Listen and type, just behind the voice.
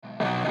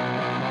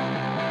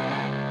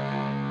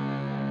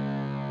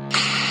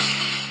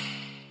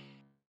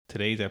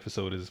today's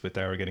episode is with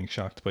Dara getting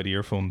shocked by the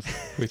earphones,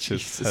 which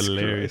is Jesus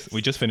hilarious. Christ.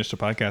 We just finished the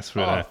podcast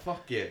with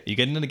Fuck yeah. you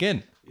getting it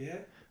again? Yeah.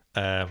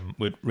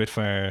 With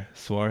Ritvar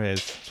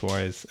Suarez, so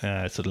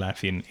the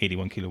Latvian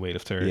 81 kilo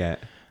weightlifter. Yeah.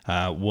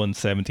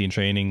 170 in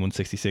training,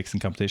 166 in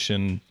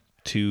competition,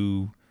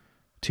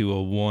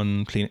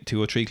 201 clean,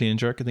 203 clean and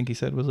jerk, I think he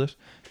said, was it?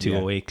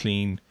 208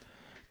 clean,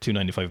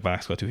 295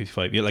 back squat,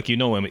 255. Yeah, like you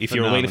know him. If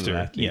you're a Phenomenal weightlifter,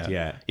 athlete,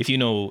 yeah. If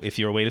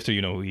you're a weightlifter,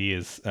 you know who he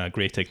is.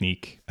 Great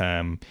technique.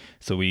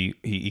 So we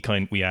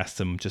asked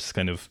him, just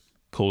kind of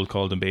cold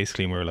called him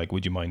basically, and we were like,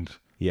 would you mind?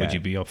 Yeah. Would you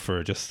be up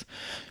for just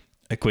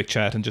a quick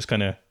chat and just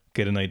kind of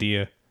get an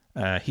idea?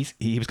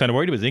 He was kind of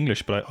worried about his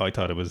English, but I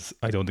thought it was.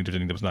 I don't think there's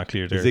anything that was not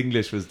clear there. His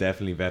English was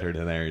definitely better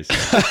than ours.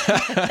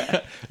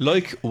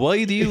 Like,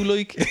 why do you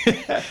like?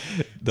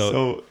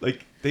 So,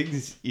 like,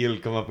 things you'll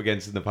come up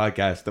against in the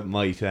podcast that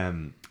might,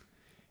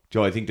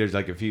 Joe, I think there's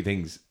like a few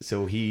things.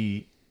 So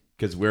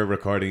because we're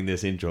recording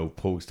this intro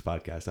post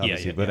podcast,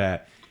 obviously,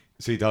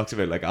 so he talks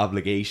about like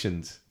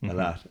obligations a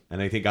lot,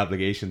 and I think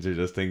obligations are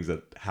just things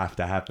that have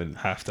to happen.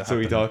 So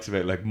he talks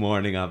about like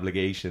morning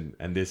obligation,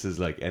 and this is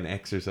like an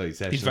exercise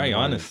session. He's very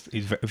honest.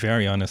 He's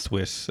very honest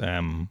with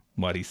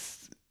what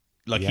he's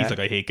like. He's like,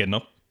 I hate getting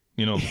up.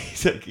 You know.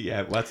 He's like,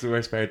 yeah. What's the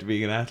worst part of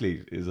being an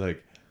athlete? Is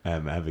like,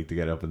 having to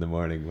get up in the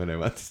morning when I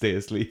want to stay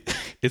asleep.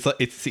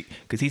 It's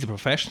because he's a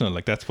professional.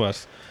 Like that's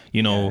what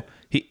you know.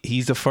 Yeah.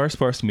 He's the first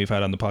person we've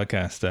had on the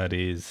podcast that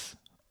is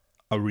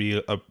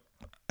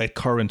a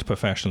current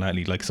professional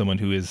athlete, like someone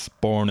who is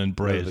born and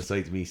bred. Well,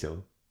 besides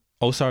Miso.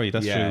 Oh, sorry,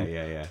 that's true.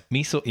 Yeah.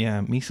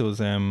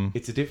 Miso's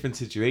It's a different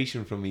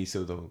situation from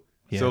Miso though.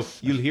 Yes. So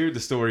you'll hear the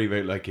story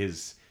about like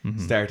his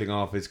starting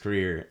off his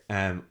career.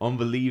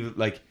 Unbelievable.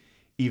 Like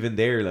even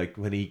there, like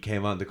when he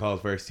came on the call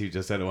first, he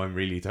just said, "Oh, I'm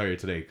really tired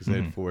today because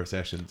I had 4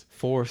 sessions."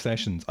 4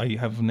 sessions. I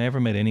have never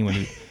met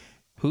anyone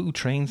who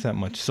trains that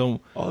much. So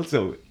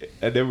also,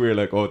 and then we were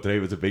like, "Oh, today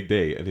was a big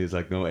day," and he was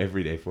like, "No,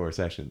 every day 4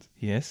 sessions."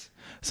 Yes.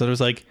 So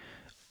there's like.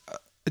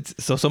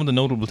 So some of the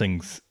notable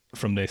things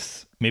from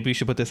this, maybe we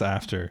should put this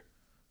after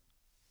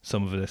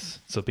some of this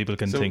so people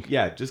can think.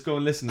 Yeah, just go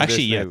and listen to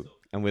this now,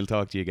 and we'll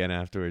talk to you again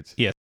afterwards.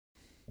 Yeah.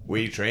 Were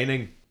you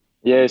training?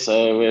 Yes,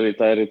 I'm very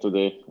tired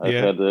today. I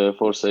had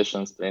 4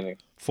 sessions training.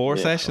 4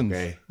 sessions?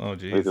 Okay. Oh,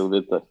 jeez. A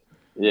little bit.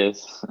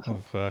 Yes.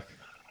 Oh, fuck.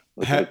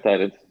 I'm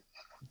tired.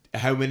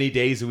 How many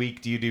days a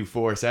week do you do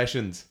 4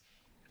 sessions?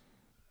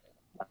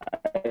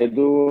 I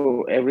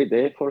do every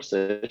day 4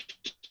 sessions.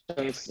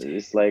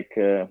 It's like...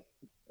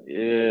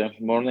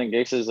 morning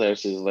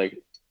exercise is like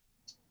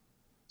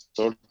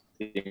 30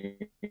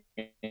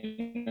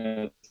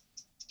 minutes.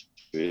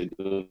 We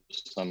do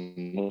some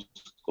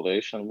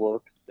musculation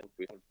work. Then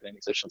we have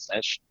training session,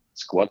 snatch,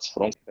 squats,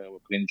 front,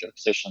 clean jerk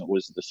session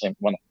with the same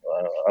 1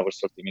 hour,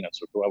 30 minutes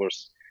or 2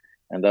 hours.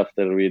 And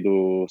after we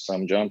do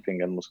some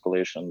jumping and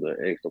musculation, the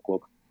 8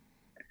 o'clock.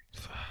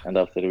 And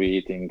after we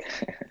eating.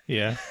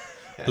 Yeah.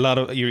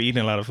 You're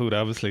eating a lot of food,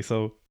 obviously.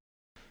 So,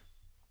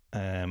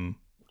 Okay.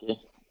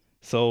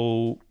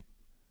 So,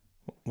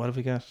 what have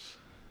we got?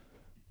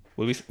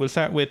 We'll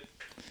start with.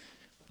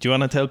 Do you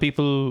want to tell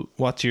people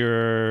what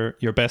your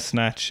best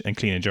snatch and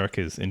clean and jerk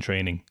is in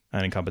training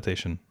and in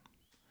competition?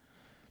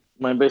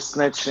 My best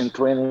snatch in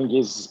training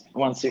is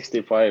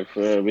 165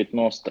 with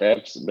no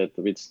straps, but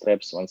with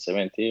straps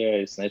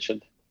 170 I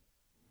snatched.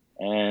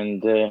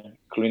 And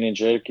clean and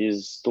jerk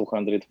is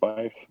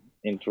 205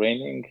 in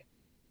training.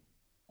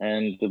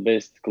 And the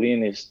best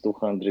clean is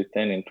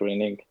 210 in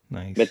training.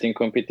 Nice. But in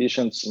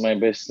competitions, my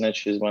best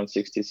snatch is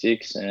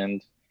 166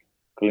 and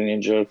clean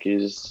and jerk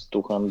is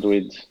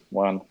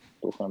 201.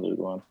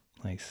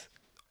 Nice.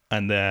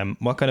 And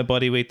what kind of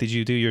body weight did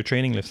you do your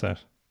training lifts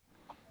at?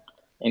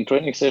 In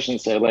training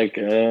sessions, I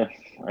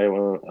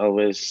will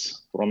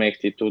always from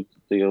 82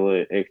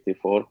 till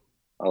 84,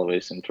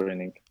 always in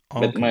training.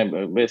 Okay. But my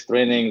best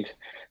training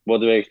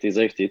body weight is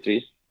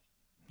 83.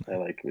 I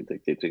like with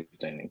 83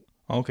 training.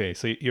 Okay,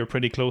 so you're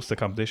pretty close to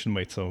competition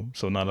weight, so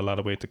not a lot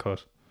of weight to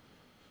cut.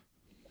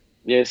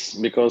 Yes,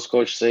 because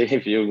coach say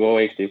if you go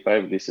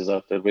 85, this is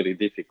after very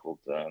difficult,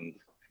 and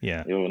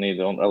you need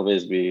to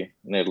always be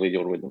nearly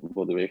your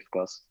body weight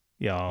class.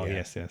 Yeah,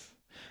 yes.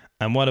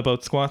 And what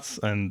about squats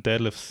and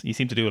deadlifts? You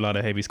seem to do a lot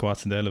of heavy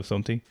squats and deadlifts,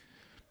 don't you?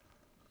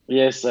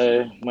 Yes,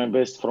 my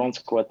best front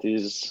squat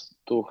is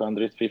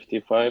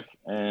 255,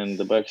 and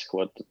the back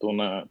squat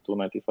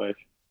 295.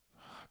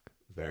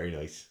 Very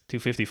nice.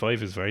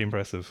 255 is very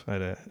impressive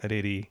at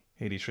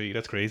 83.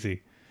 That's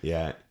crazy.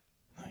 Yeah.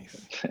 Nice.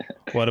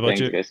 What about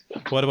your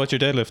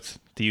deadlifts?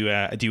 Do you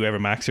ever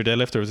max your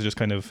deadlift, or is it just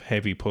kind of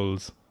heavy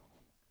pulls?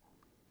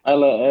 I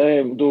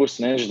do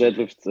snatch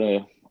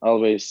deadlift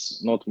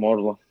always not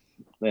more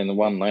than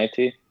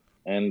 190,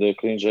 and the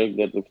clean jerk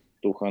deadlift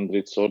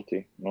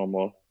 230, no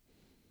more.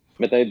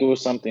 But I do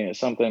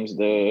sometimes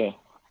the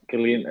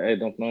clean. I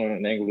don't know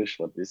in English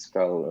what is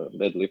called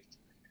deadlift.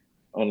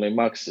 Only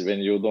max when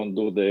you don't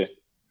do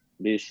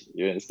this,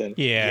 you understand?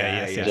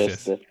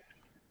 Yes.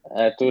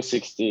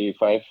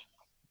 265.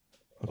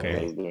 Okay.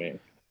 I was doing.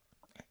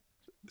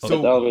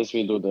 So but always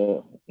we do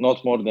the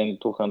not more than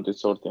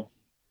 230.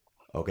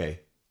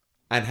 Okay.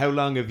 And how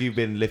long have you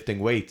been lifting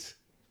weights?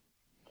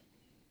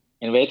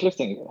 In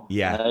weightlifting,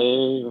 Yeah.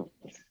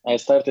 I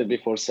started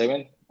before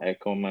 7. I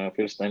come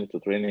first time to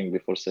training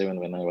before 7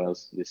 when I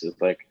was. This is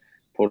like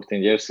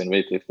 14 years in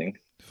weightlifting.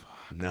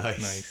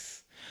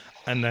 Nice.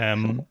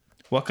 And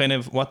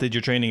what did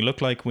your training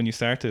look like when you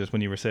started?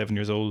 When you were 7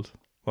 years old,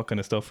 what kind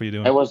of stuff were you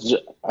doing?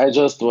 I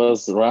just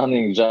was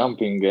running,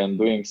 jumping, and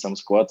doing some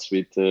squats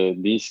with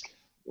disc,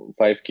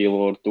 5 kilo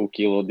or 2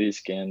 kilo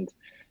disc, and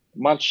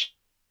much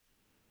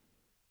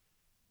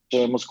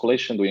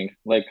musculation doing.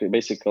 Like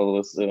basically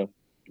was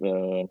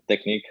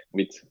technique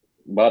with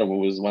bar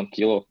was 1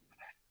 kilo.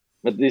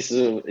 But this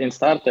in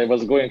start I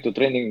was going to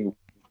training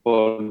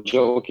for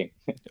joking.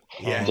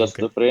 Yeah. Just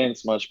the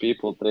friends, much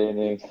people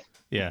training.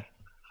 Yeah.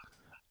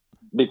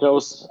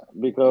 Because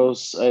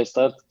I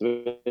started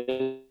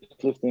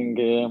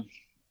lifting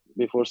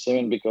before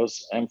 7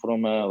 because I'm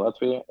from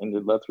Latvia, and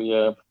in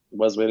Latvia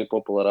was very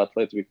popular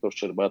athlete Viktor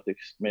Sherbatic.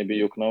 Maybe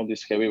you know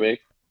this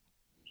heavyweight.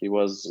 He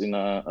was in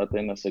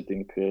Athens, I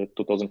think,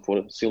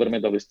 2004 silver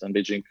medalist and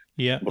Beijing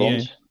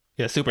bronze.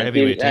 Yeah, super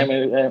heavyweight.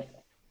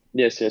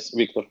 Yes,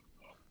 Viktor.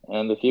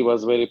 And he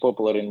was very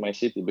popular in my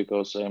city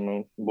because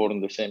I'm born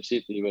in the same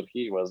city where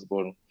he was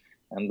born.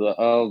 And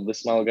all the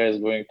small guys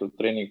going to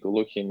training to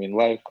look him in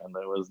live, and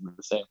I was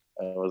the same.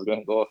 I was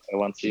going, I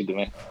want to see the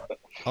man.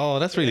 Oh,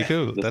 that's really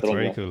cool. That's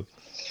very cool.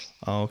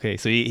 Oh, okay,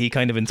 so he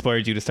kind of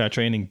inspired you to start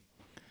training.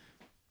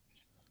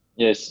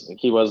 Yes,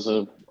 he was.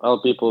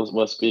 All people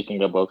was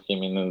speaking about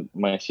him in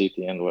my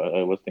city, and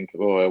I was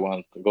thinking, I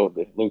want to go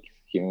there, look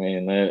him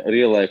in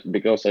real life,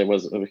 because I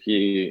was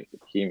he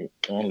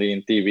only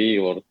in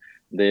TV or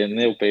the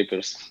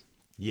newspapers.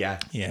 Yeah.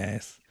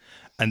 Yes.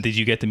 And did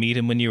you get to meet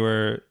him when you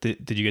were?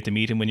 Did you get to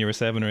meet him when you were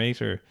 7 or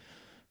 8, or?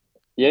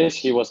 Yes,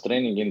 he was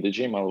training in the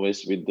gym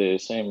always with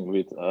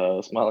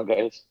small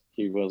guys.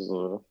 He was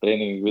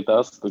training with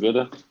us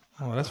together.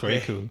 Oh, that's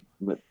very cool.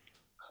 But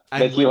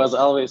he was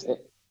always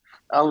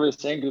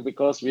angry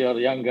because we are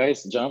young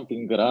guys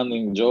jumping,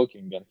 running,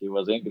 joking, and he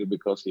was angry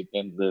because he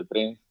can't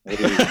train.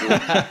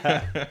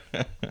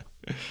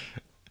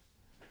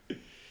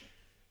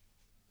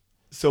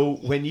 So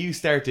when you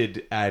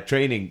started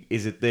training,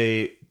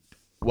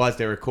 was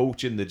there a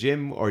coach in the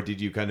gym, or did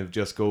you kind of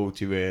just go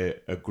to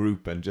a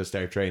group and just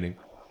start training?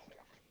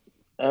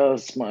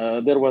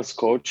 There was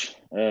coach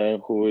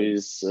who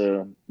is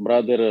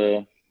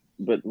brother,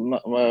 but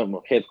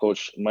head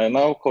coach. My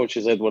now coach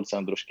is Edward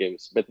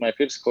Andrushkevich, but my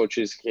first coach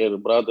is her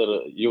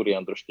brother Yuri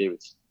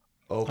Andrushkevich.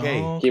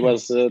 Okay.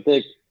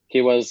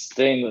 He was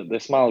trained the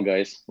small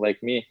guys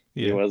like me.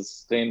 Yeah. He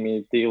was trained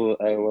me till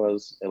I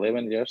was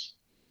 11 years.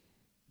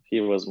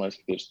 He was my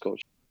first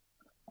coach,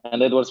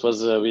 and Edwards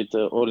was with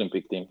the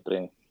Olympic team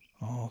training.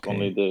 Oh, okay.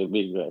 Only the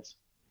big guys.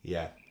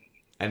 Yeah,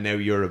 and now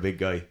you're a big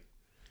guy.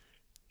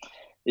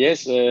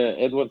 Yes,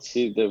 Edwards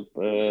see the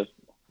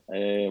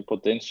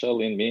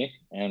potential in me,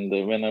 and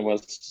when I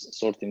was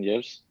 13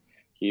 years,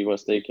 he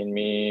was taking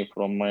me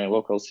from my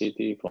local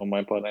city, from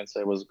my parents.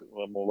 I was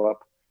move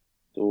up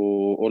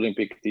to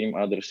Olympic team,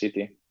 other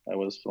city. I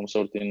was from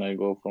 13. I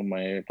go from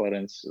my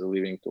parents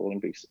living to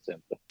Olympic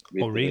Center.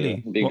 With,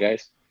 really? Big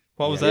guys.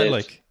 What was that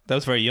like? That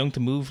was very young to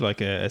move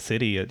like a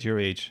city at your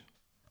age.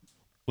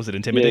 Was it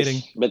intimidating?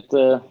 Yes, but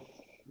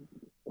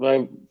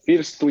my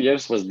first 2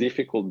 years was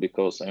difficult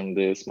because I'm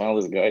the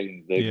smallest guy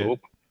in the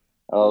group.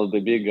 All the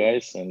big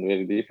guys, and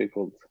very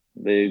difficult.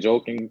 They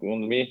joking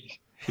on me.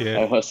 Yeah.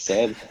 I was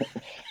sad.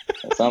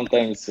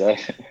 Sometimes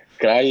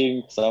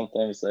crying.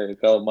 Sometimes I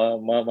call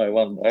mom, I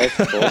want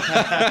basketball.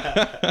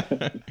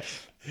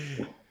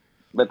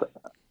 But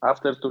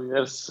after 2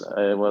 years,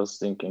 I was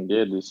thinking,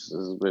 this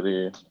is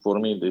for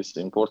me, this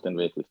important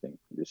weightlifting.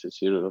 This is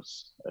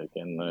serious. I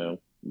can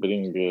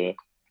bring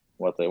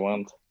what I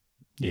want.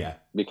 Yeah.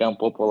 Become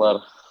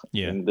popular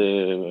in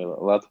the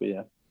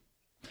Latvia.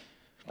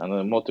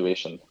 And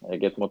motivation. I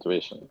get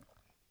motivation.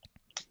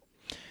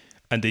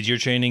 And did your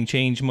training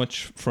change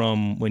much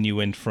from when you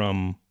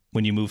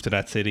moved to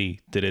that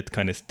city? Did it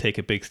kind of take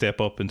a big step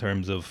up in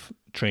terms of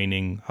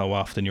training, how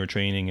often you're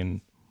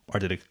training, or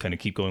did it kind of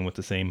keep going with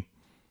the same?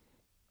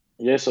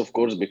 Yes, of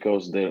course,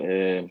 because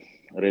the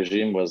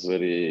regime was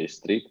very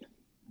strict,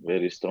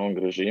 very strong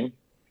regime.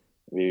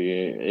 We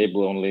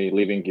able only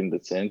living in the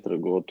center,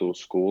 go to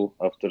school,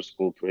 after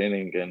school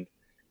training, and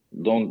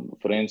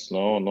friends,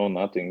 no,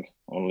 nothing.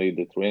 Only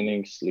the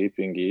training,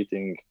 sleeping,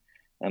 eating,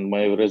 and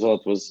my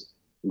result was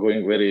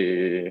going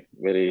very,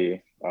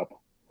 very up,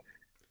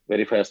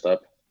 very fast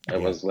up. I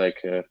was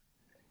like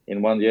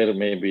in 1 year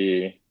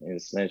maybe in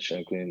snatch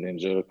and clean and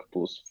jerk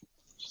plus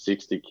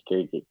 60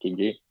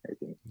 kg, I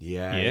think.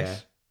 Yeah. Yes. Yeah.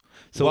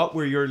 So what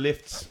were your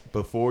lifts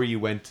before you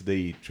went to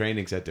the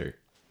training center?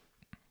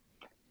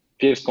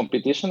 First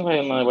competition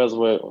when I was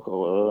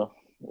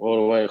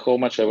how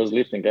much I was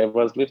lifting. I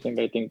was lifting,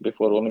 I think,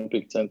 before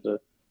Olympic Center.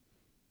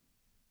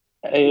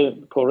 I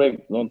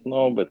don't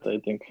know, but I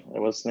think I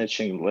was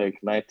snatching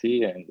like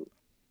 90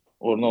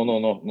 or no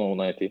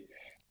 90,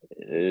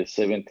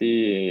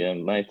 70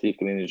 and 90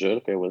 clean and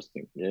jerk. I was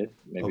thinking,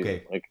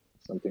 maybe like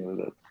something like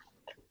that.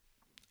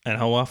 And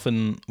how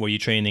often were you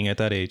training at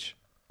that age?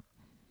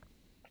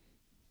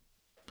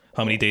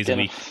 How many days a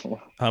week?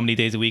 How many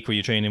days a week were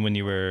you training when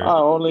you were?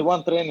 Only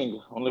one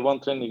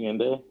training in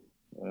day,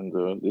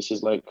 and this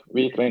is like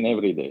we train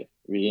every day.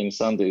 We in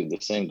Sunday the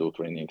same do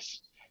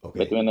trainings. Okay.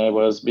 But when I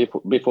was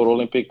before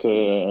Olympic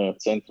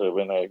Center,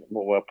 when I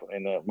moved up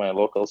in my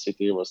local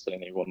city, I was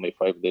training only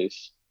 5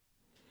 days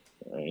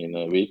in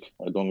a week.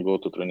 I don't go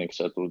to training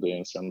Saturday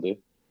and Sunday.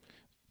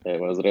 I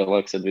was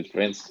relaxed with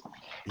friends.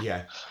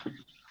 Yeah.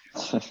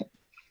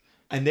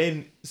 And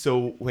then,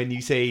 so when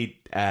you say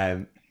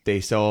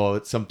they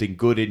saw something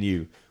good in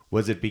you,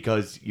 was it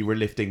because you were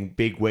lifting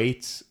big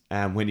weights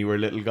when you were a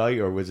little guy,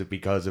 or was it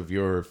because of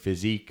your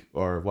physique,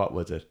 or what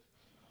was it?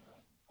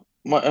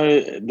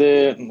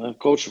 The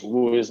coach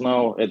who is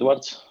now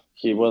Edwards,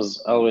 he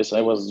was always, I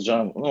was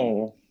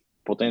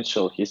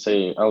potential. He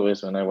say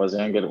always when I was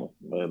younger,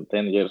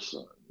 10 years,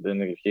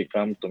 then he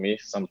come to me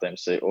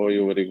sometimes say, oh,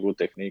 you very good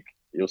technique.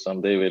 You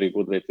someday very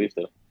good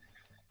weightlifter.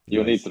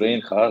 You need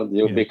train hard.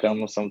 You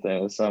become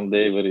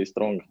someday very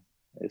strong.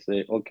 I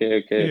say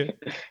okay, Yeah.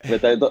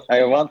 but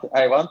I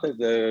wanted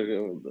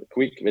the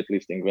quick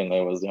weightlifting when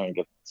I was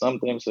younger.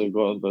 Sometimes I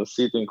go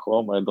sitting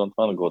home. I don't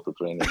want to go to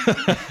training.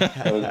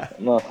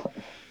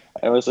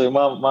 I was say,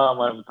 Mom,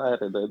 I'm tired.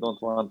 I don't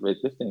want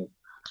weightlifting.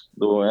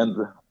 And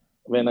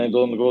when I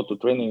don't go to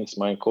trainings,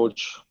 my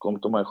coach come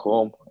to my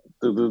home.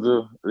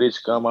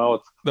 Rich, come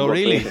out. No,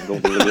 really?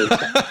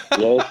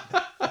 Yes.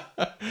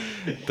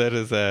 That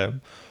is.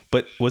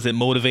 But was it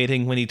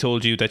motivating when he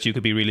told you that you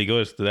could be really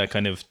good? Did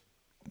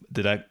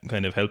that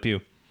kind of help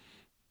you?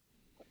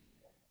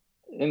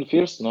 In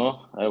first,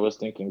 no. I was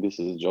thinking this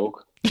is a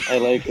joke.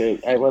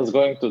 I was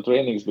going to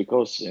trainings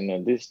because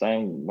in this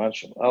time,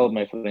 all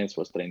my friends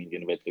was training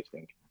in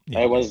weightlifting. Yeah.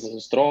 I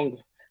was strong,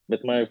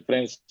 but my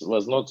friends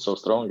was not so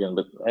strong,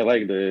 but I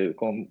like the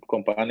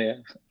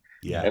company.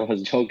 Yeah. I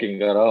was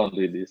joking around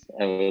with this.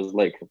 I was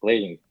like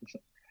playing,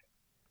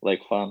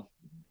 like fun.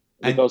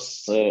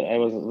 Because I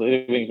was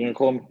living in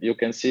home, you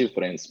can see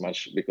friends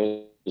much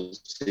because the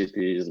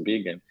city is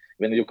big, and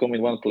when you come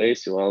in one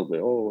place, you all be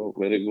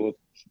very good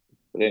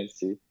friends.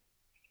 See.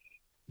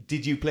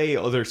 Did you play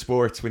other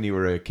sports when you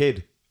were a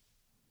kid?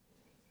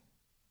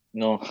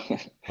 No.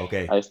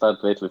 Okay. I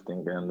started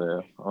weightlifting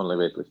and only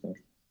weightlifting.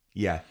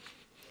 Yeah.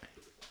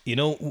 You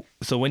know,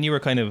 so when you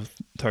were kind of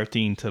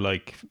 13 to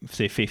like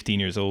say 15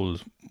 years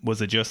old, was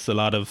it just a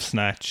lot of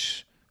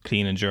snatch,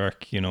 clean and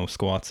jerk,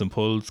 squats and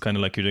pulls, kind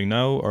of like you're doing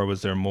now, or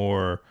was there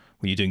more?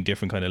 Were you doing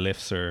different kind of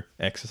lifts or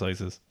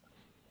exercises?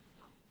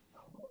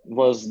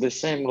 Was the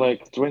same,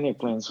 like training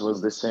plans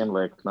was the same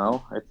like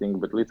now, I think,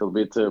 but little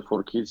bit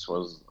for kids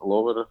was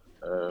lower.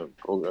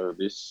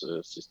 This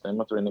system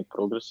of training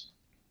progress.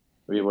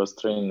 We was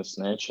training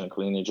snatch and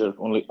clean and jerk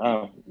only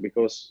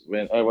because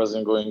when I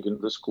wasn't going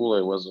into school,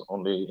 I was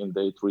only in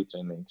day 3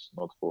 trainings,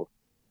 not 4.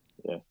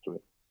 Yeah, 3.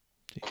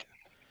 Yeah.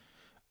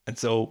 And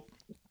so,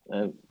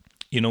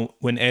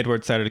 when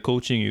Edward started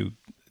coaching you,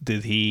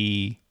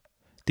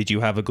 did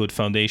you have a good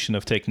foundation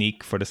of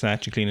technique for the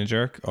snatch and clean and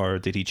jerk, or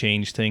did he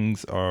change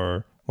things,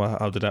 or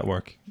how did that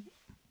work?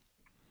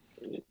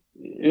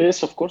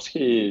 Yes, of course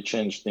he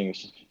changed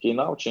things. He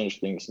now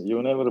changed things.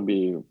 You never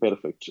be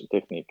perfect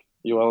technique.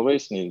 You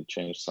always need to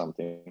change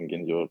something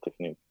in your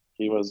technique.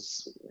 He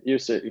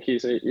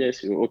say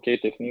yes, you okay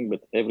technique,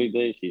 but every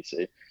day he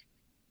say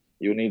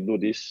you need to do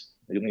this,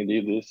 you need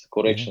to do this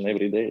correction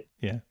every day.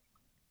 Yeah.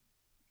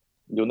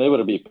 You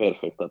never be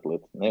perfect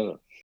athlete, never.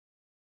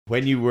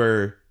 When you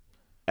were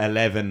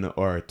 11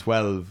 or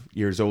 12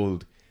 years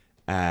old,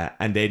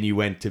 and then you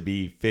went to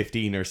be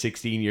 15 or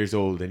 16 years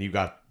old and you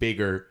got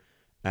bigger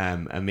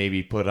and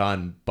maybe put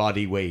on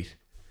body weight,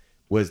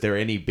 was there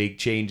any big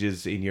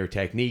changes in your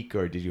technique,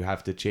 or did you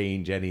have to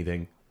change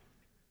anything?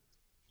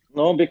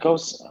 No,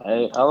 because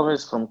I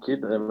always from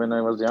kid, when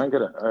I was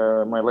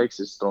younger, my legs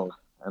is strong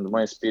and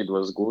my speed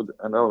was good,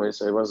 and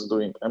always I was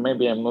doing,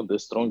 maybe I'm not the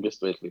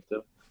strongest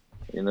weightlifter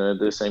in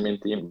the same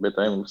team, but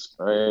I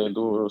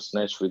do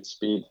snatch with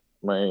speed.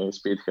 My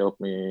speed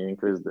helped me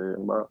increase the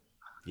bar.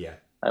 Yeah.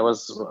 I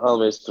was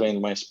always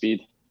trained my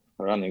speed,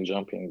 running,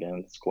 jumping,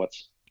 and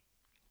squats.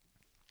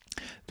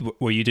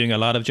 Were you doing a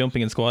lot of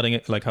jumping and squatting?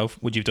 Like, how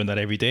would you have done that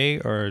every day,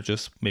 or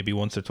just maybe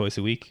once or twice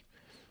a week?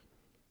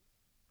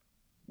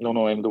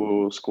 No, I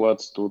do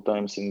squats 2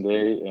 times in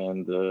day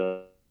and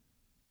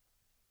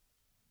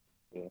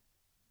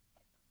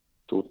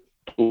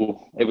two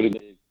every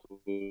day,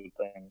 2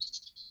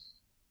 times.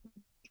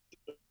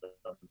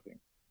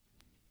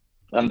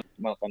 And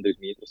 100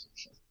 meters.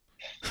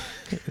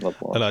 A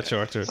lot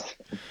shorter.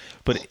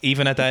 But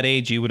even at that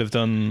age, you would have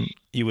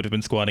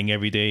been squatting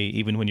every day,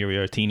 even when you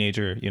were a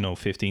teenager,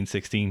 15,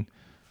 16.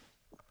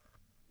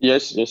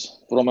 Yes.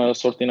 From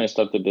 13, I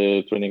started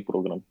the training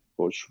program,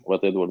 coach,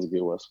 what Edwards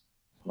gave us.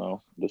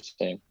 Now, the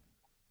same.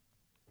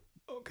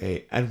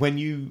 Okay. And when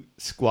you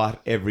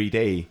squat every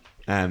day,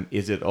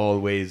 is it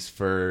always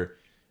for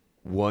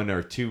 1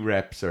 or 2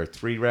 reps or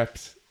 3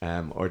 reps,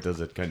 or does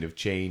it kind of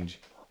change?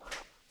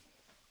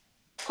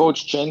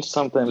 Coach changed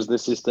sometimes the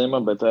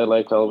system, but I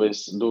like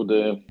always do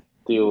the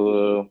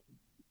till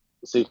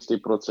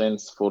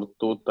 60% for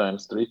 2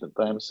 times, 3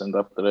 times, and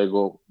after I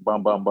go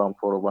bam, bam, bam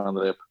for 1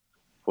 rep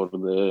for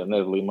the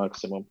nearly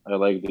maximum. I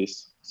like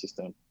this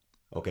system.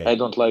 Okay. I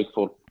don't like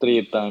for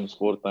 3 times,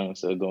 4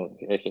 times. I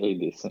hate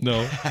this.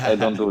 No. I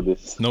don't do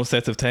this. No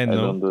sets of 10, I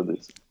no? don't do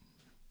this.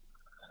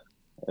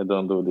 I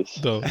don't do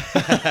this. No.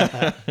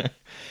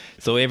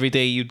 So every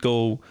day you'd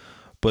go,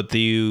 but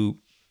you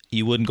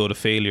wouldn't go to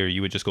failure.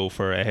 You would just go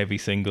for a heavy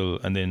single,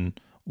 and then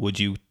would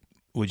you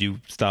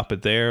stop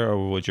it there,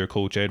 or would your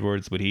coach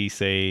Edwards, would he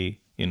say,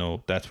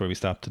 that's where we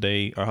stop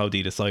today, or how do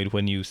you decide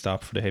when you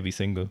stop for the heavy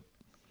single?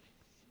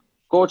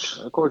 Coach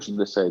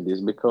decide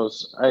this,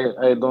 because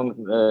I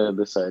don't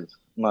decide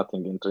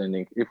nothing in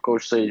training. If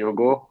coach say you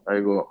go, I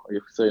go.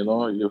 If say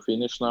no, you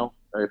finish now,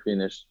 I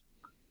finish.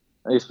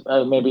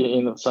 Maybe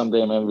in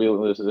someday I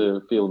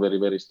will feel very,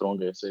 very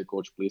strong. I say,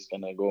 coach, please,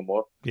 can I go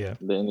more? Yeah.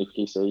 Then if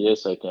he say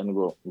yes, I can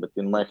go. But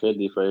in my head,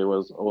 if I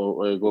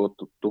go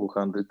to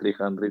 200,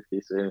 300,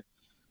 he say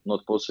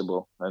not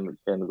possible, and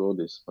can go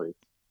this way.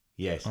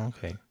 Yes.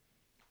 Okay.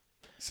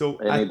 So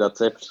I need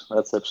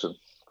exception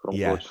from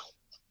coach.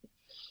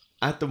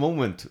 At the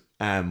moment,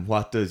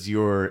 what does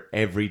your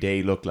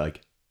everyday look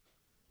like?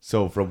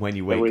 So from when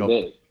you wake up?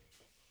 Day,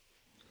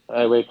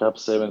 I wake up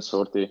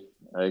 7:30.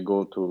 I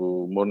go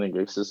to morning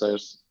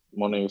exercise.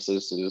 Morning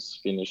exercise is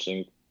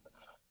finishing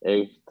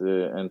 8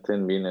 and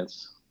 10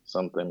 minutes,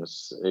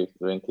 sometimes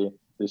 8:20.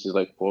 This is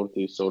like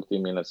 40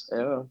 minutes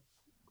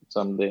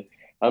someday.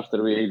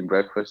 After we eat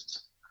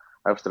breakfast,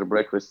 after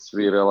breakfast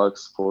we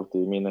relax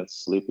 40 minutes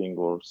sleeping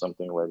or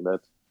something like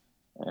that.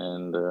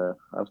 And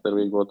after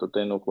we go to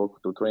 10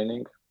 o'clock to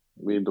training,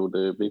 we do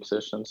the big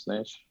session,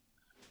 snatch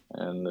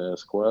and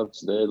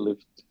squats,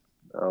 deadlift,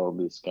 all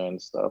this kind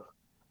of stuff.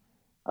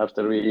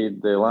 After we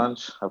eat the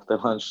lunch, after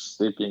lunch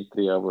sleeping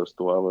 3 hours,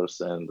 2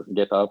 hours, and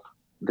get up,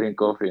 drink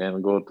coffee,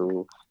 and go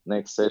to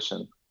next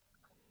session.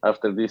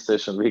 After this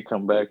session, we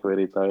come back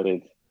very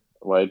tired,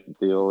 wait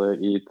till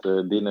eat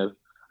dinner.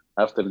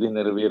 After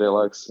dinner, we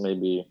relax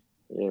maybe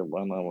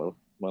 1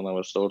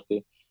 hour,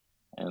 30,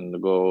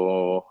 and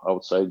go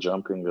outside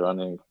jumping,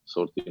 running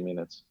 30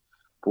 minutes,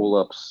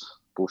 pull-ups,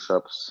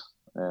 push-ups,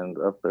 and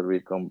after we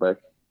come back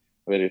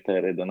very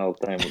tired and all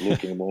time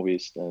looking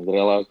movies and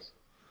relax.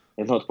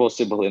 It's not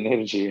possible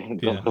energy.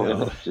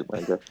 Energy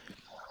like that.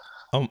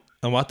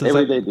 And what does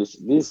every day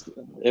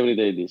every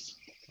day this.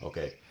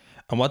 Okay.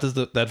 And what does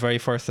that very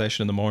first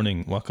session in the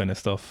morning? What kind of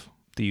stuff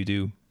do you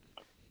do?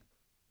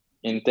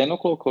 In 10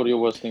 o'clock, or you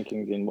was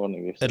thinking in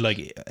morning? At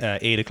like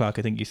 8 o'clock,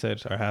 I think you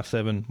said, or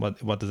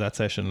 7:30. What does that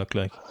session look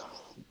like?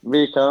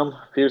 We come.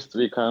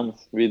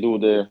 We do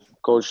the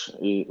coach.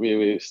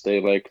 We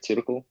stay like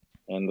circle,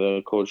 and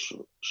the coach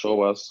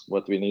show us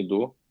what we need to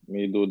do.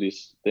 We do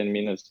this 10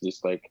 minutes,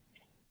 this like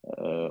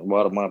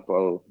warm up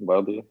our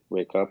body,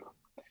 wake up.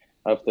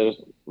 After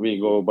we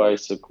go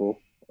bicycle,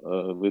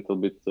 a little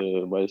bit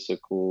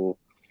bicycle,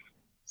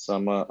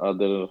 some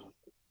other,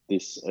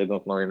 this, I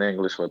don't know in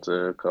English what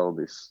call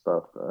this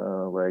stuff.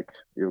 Like,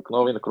 you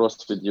know, in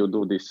CrossFit you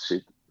do this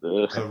shit.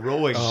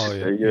 Rowing. Oh,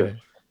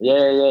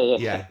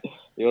 Yeah.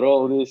 You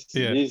roll this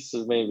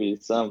maybe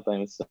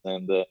sometimes,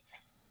 and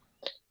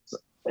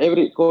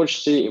every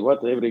coach see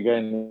what every guy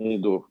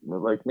need to do.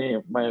 Like me,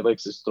 my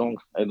legs is strong.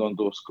 I don't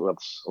do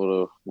squats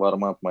or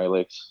warm up my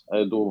legs.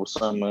 I do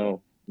some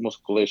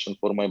musculation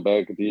for my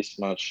back this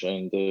much,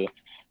 and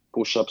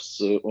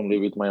push-ups only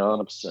with my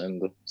arms,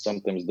 and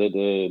sometimes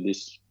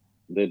this.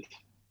 This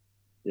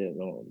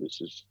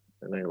is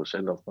in English.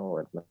 I don't know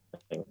what.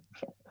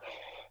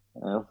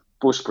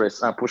 Push press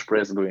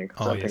doing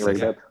something like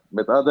that.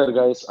 But other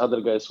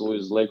guys who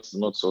is legs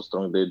not so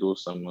strong, they do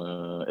some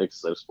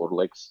exercise for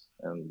legs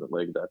and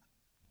like that.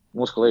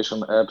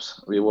 Musculation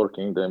abs, we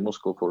working the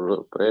muscle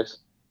for press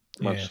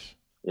much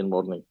in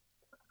morning.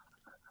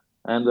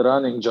 And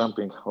running,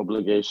 jumping,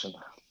 obligation.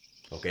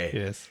 Okay.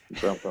 Yes.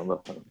 Jump on the.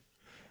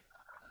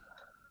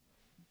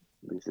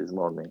 This is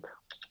morning.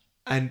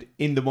 And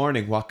in the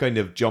morning, what kind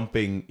of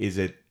jumping is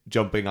it?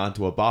 Jumping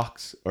onto a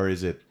box, or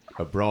is it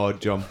a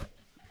broad jump?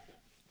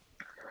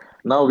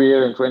 Now we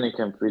are in training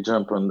camp. We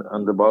jump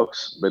on the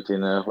box, but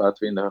in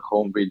Latvia, in the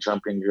home, we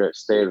jumping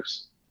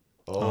stairs.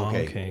 Oh,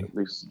 okay.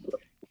 This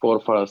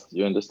for fast.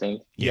 You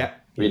understand? Yeah.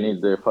 We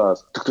need the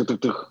fast.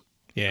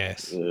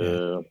 Yes.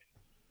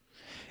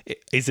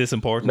 Is this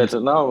important?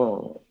 But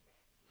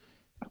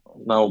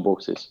now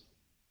boxes.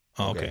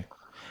 Okay.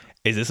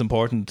 Is this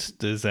important?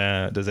 Does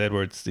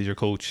Edwards, is your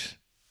coach?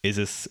 Is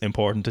this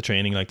important to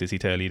training? Like, does he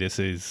tell you this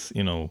is,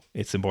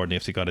 it's important?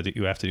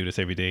 You have to do this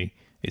every day.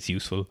 It's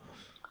useful.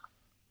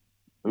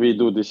 We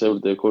do this every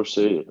day. Coach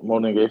say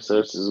morning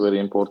exercise is very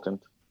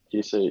important.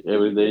 He say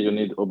every day you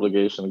need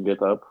obligation.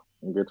 Get up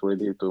and get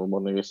ready to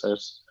morning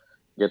exercise.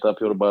 Get up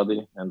your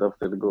body, and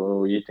after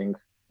go eating.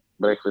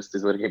 Breakfast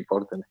is very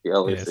important. He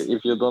always say,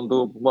 if you don't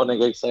do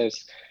morning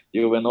exercise,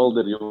 you when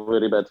older, you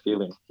very bad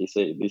feeling. He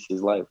say, this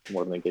is life,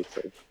 morning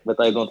exercise. But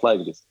I don't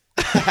like this.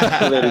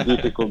 Very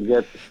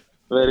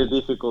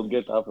difficult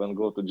get up and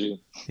go to gym.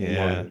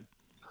 Yeah.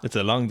 It's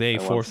a long day.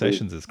 4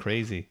 sessions is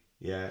crazy.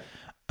 Yeah.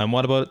 And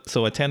what about,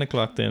 so at 10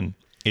 o'clock then,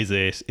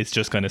 it's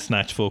just kind of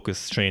snatch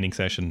focused training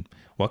session?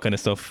 What kind of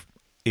stuff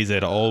is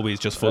it? Always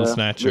just full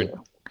snatch?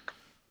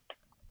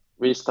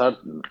 We start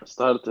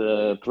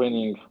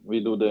training. We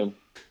do the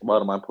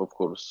warm up, of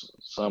course,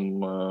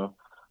 some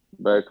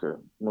back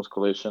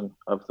musculation.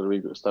 After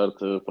we start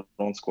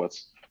front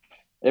squats.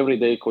 Every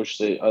day coach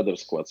say other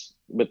squats,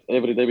 but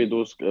every day we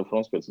do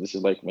front squats. This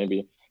is like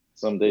maybe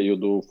some day you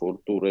do for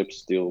 2 reps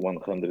still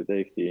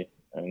 180,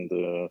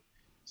 and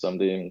some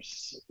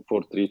days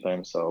for 3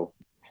 times out.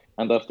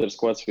 And after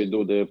squats we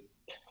do the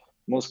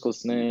muscle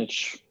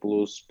snatch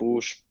plus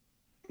push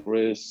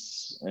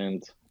press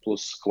and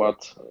plus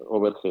squat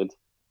overhead.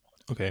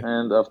 Okay.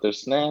 And after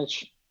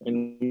snatch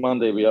in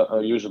Monday we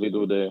usually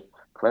do the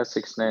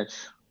classic snatch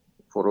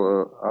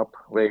for up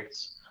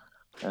weights.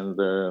 And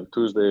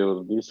Tuesday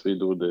or this we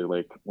do the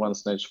like one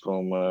snatch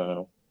from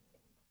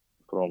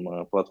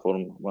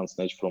platform, one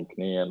snatch from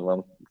knee, and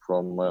one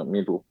from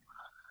middle.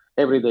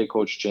 Every day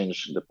coach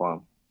change the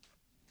plan.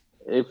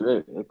 If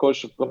a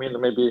coach come in,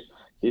 maybe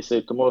he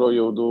say tomorrow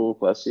you do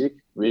classic.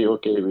 We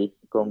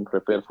come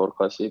prepare for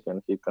classic,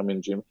 and he come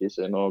in gym. He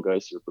say no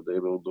guys, you today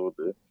will do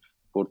the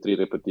for 3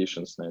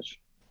 repetition snatch.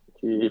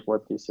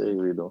 What he say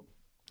we do.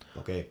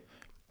 Okay.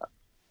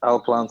 All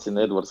plants in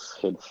Edward's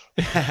head.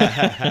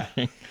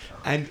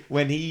 And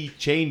when he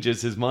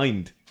changes his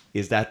mind,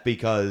 is that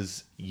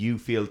because you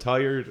feel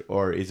tired,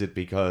 or is it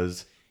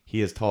because he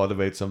has thought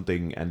about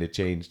something and it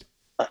changed?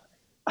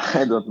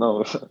 I don't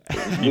know.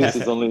 This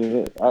is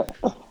only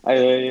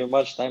I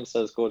much time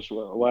says coach,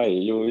 why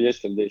you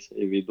yesterday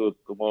say we do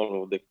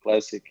tomorrow the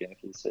classic, and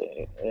he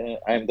say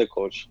I'm the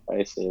coach.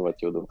 I say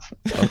what you do.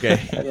 Okay.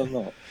 I don't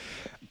know.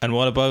 And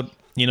what about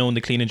in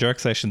the clean and jerk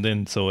session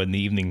then? So in the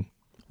evening,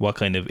 what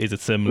kind of, is it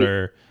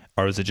similar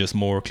or is it just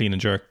more clean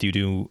and jerk? Do you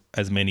do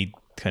as many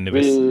kind of?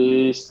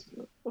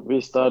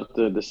 We start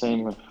the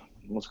same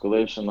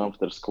musculation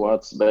after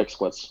squats, back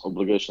squats,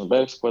 obligation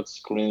back squats,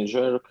 clean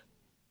jerk.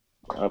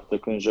 After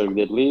clean jerk,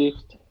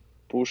 deadlift,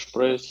 push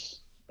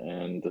press,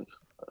 and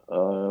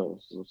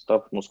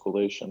stuff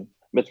musculation.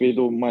 But we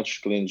do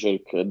much clean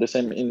jerk. The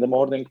same in the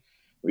morning.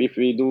 If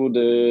we do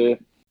the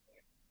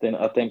 10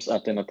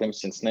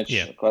 attempts in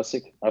snatch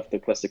classic, after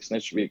classic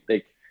snatch, we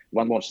take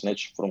one more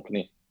snatch from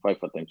knee,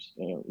 5 attempts.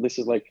 This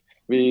is like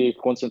we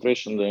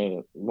concentration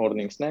the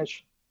morning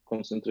snatch,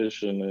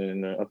 concentration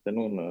in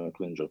afternoon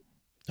clean jerk.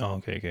 Oh,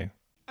 okay.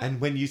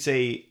 And when you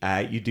say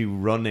you do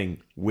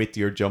running with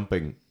your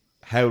jumping,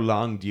 how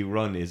long do you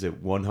run? Is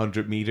it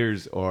 100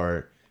 meters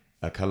or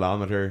a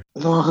kilometer?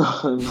 No,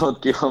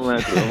 not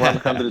kilometer.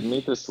 100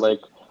 meters,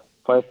 like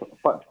five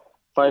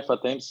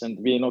attempts, and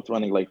we're not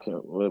running like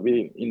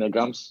we in a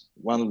gums.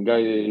 One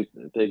guy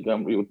take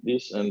gum with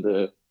this and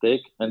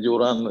take, and you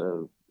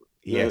run.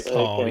 Yes.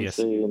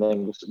 Say in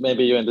English.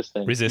 Maybe you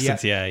understand.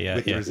 Resistance, yeah.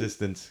 With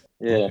resistance.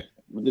 Yeah. Okay.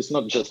 But it's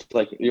not just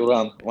like you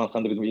run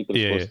 100 meters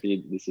for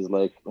speed. This is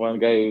like one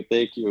guy will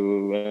take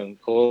you and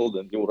hold,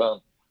 and you run.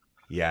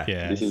 Yeah.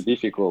 This is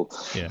difficult.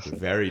 Yeah.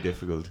 Very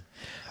difficult.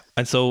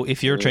 And so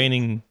if you're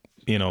training,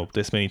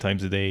 this many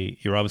times a day,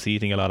 you're obviously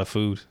eating a lot of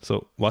food.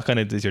 So what kind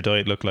of does your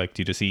diet look like?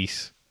 Do you just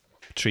eat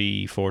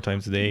 3-4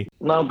 times a day?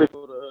 Now,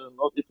 before,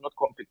 if not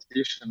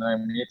competition,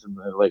 I'm eating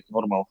like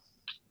normal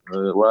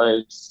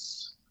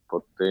rice,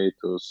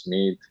 potatoes,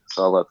 meat,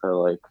 salad. I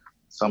like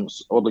some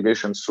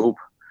obligation soup.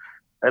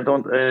 I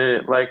don't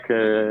like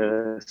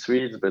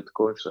sweets, but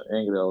coach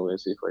angry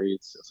always if I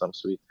eat some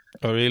sweet.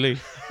 Oh, really?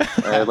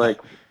 I like,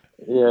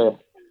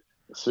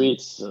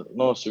 sweets.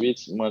 No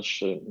sweets,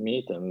 much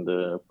meat and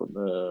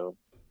the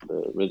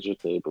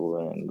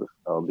vegetable and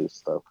all this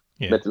stuff.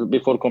 Yeah. But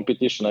before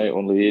competition, I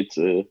only eat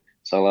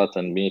salad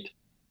and meat.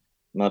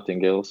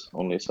 Nothing else,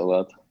 only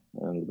salad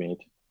and meat.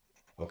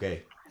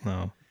 Okay.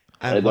 No.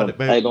 And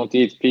I don't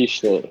eat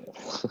fish. I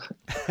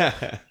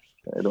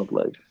don't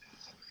like.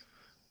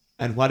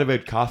 And what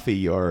about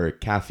coffee or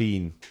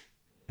caffeine?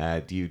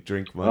 Do you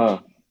drink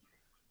much?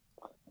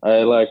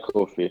 I like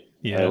coffee.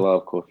 Yeah. I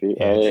love coffee.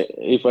 Yes.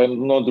 If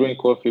I'm not drink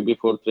coffee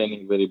before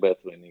training, very bad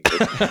training.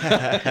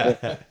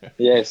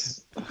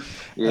 Yes.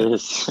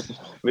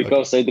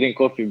 Because I drink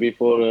coffee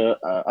before,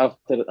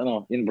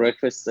 in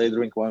breakfast I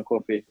drink 1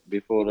 coffee.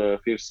 Before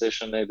first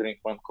session I drink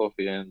 1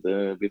 coffee, and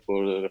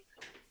before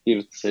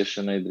third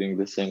session I drink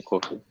the same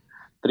coffee.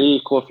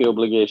 3 coffee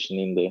obligation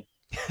in there.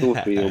 2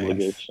 free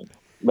obligation.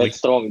 But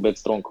strong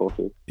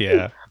coffee.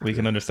 Yeah, we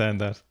can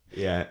understand that.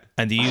 Yeah.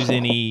 And do you use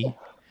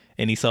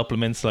any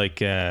supplements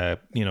like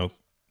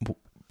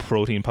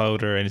protein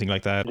powder or anything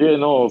like that? Yeah,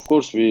 no, of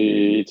course we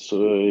eat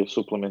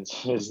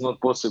supplements. It's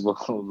not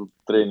possible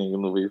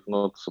training with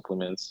not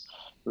supplements.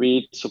 We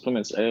eat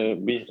supplements,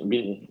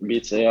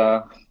 beets,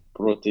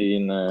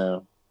 protein,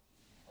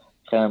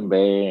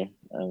 Cambe,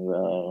 and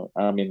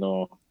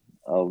amino,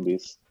 all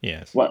this.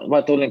 Yes.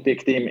 What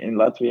Olympic team in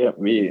Latvia,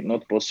 we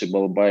not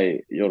possible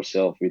buy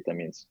yourself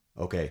vitamins.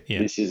 Okay. Yeah.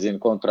 This is in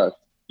contract.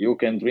 You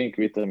can drink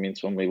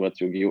vitamins only what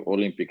you give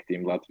Olympic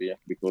team Latvia,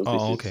 because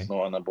this is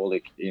no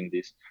anabolic in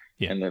this.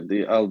 Yeah.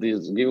 And all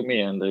these give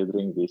me, and I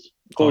drink this.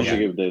 Coach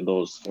give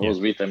those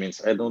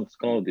vitamins. I don't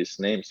know these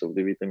names of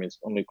the vitamins.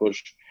 Only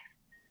coach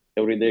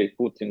every day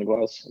put in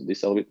glass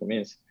these all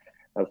vitamins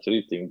after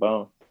eating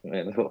bone.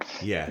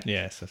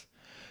 Yes.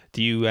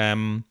 Do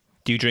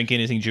you drink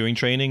anything during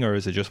training, or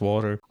is it just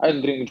water? I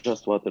drink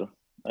just water.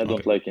 I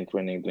don't like in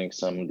training drink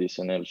some this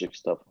energetic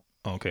stuff.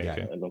 Okay.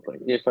 I don't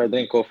like. If I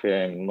drink coffee,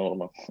 I'm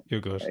normal.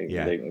 You're good. I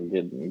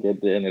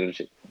get the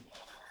energy.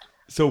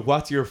 So,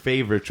 what's your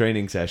favorite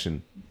training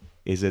session?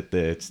 Is it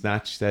the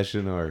snatch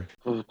session or?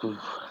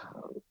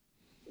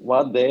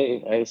 What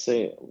day I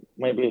say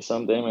maybe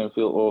someday I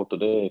feel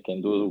today I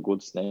can do a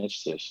good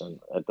snatch session,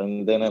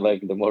 and then I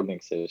like the morning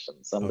session.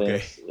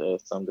 Sometimes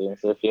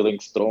I'm feeling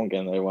strong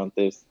and I want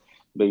to test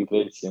big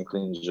weights in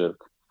clean jerk.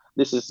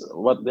 This is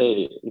what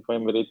day. If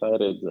I'm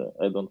retired,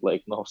 I don't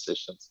like no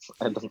sessions.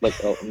 I don't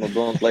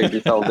like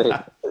this all day.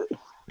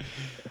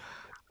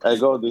 I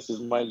go. This is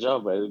my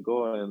job. I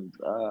go and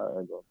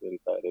I don't get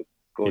retired.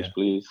 Coach,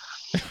 please.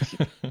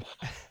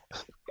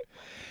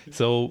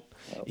 So,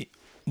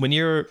 when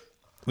you're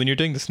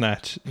doing the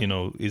snatch,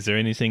 is there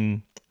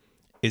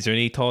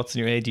any thoughts in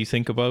your head you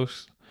think about?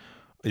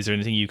 Is there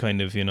anything you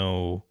kind of,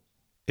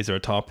 is there a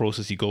thought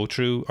process you go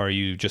through? Or are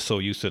you just so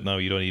used to it now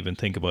you don't even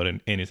think about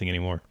anything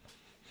anymore?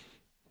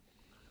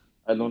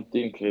 I don't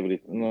think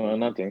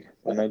nothing.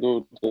 When I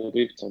do the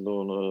lifts, I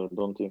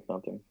don't think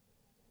nothing.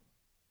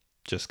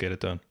 Just get it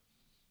done.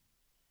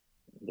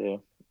 Yeah,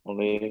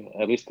 only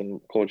I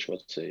listen coach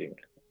was saying.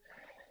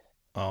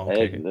 Oh,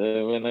 okay.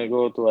 When I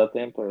go to a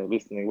tempo, I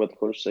listening what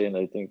coach saying.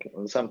 I think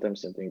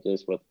sometimes I think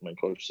yes, what my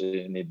coach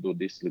say. I need to do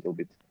this little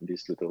bit.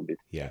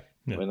 Yeah.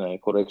 When I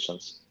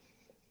corrections.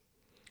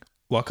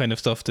 What kind of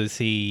stuff does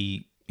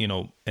he,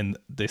 in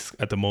this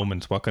at the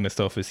moment? What kind of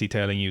stuff is he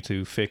telling you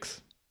to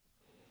fix?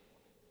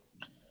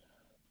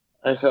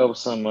 I have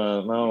some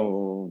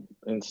now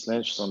in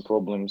snatch some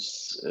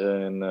problems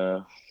and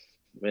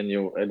when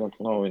I don't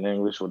know in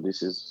English what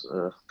this is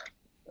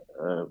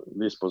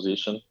this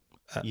position.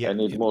 I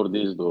need more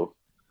this though.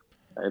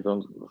 I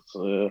don't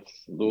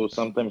do.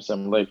 Sometimes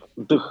I'm like,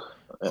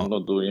 I'm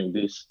not doing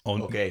this.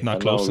 Okay,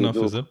 not close enough,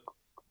 is it?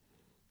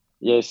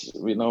 Yes,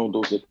 we now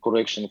do the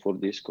correction for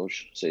this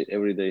coach. Say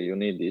every day you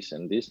need this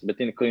and this. But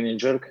in clean and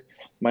jerk,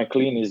 my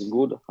clean is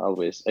good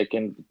always. I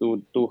can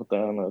do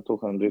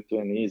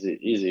 220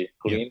 easy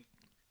clean.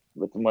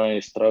 But my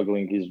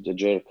struggling is the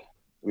jerk.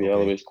 We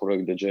always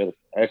correct the jerk.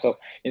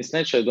 In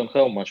snatch I don't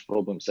have much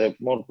problems. I have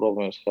more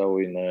problems how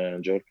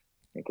in jerk,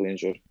 in clean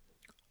jerk.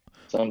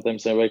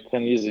 Sometimes I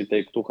can easily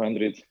take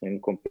 200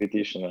 in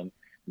competition and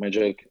my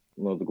jerk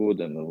not good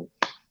and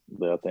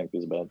the attempt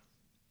is bad.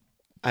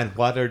 And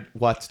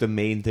what's the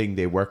main thing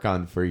they work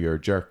on for your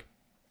jerk?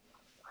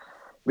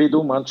 We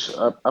do much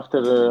after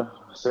the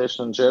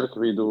session jerk.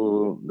 We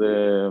do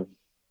the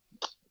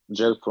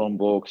jerk from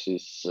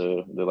boxes,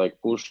 the like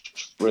push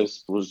press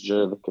push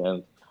jerk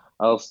and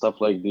all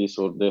stuff like this,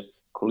 or the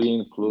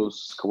clean plus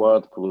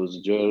squat plus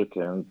jerk,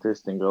 and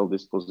testing all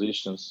these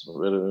positions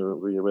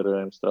where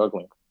I'm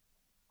struggling.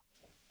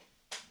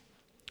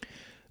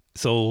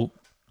 So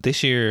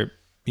this year,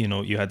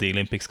 you had the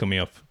Olympics coming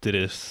up.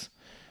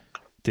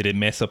 Did it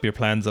mess up your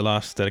plans a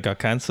lot that it got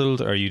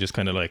cancelled? Or are you just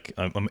kind of like,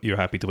 you're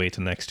happy to wait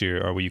till next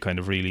year? Or were you kind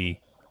of really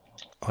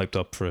hyped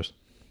up for it?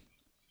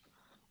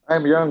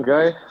 I'm a young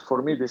guy.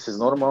 For me, this is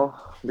normal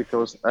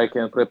because I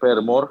can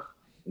prepare more.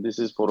 This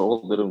is for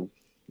older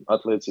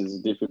athletes is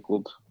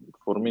difficult.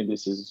 For me,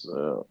 this is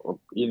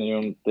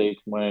opinion, take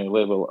my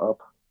level up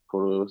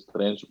for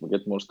strength,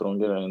 get more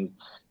stronger and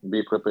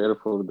be prepared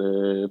for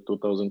the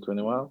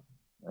 2021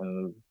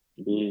 and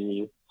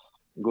be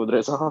good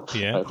result.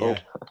 I hope.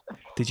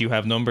 Did you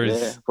have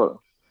numbers? Yeah,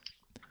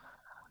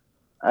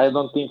 I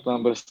don't think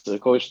numbers. The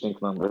coach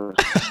think numbers.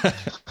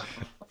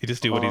 You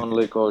just do what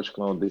only coach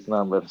know these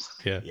numbers.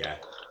 Yeah.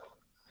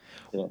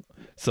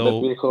 So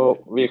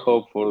but we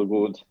hope for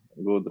good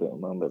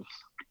numbers.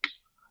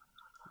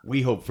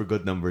 We hope for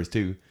good numbers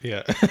too.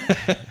 Yeah.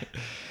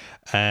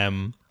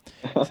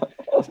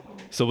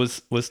 So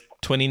was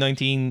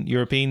 2019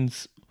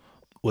 Europeans?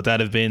 Would that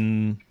have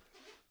been?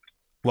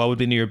 What would have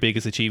been your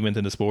biggest achievement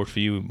in the sport for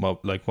you?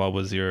 What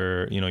was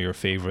your your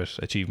favorite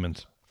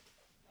achievement?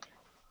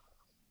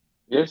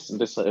 Yes,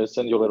 this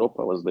Senior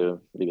Europa was the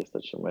biggest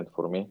achievement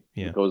for me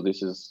because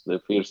this is the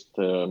first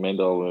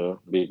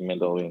big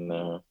medal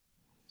in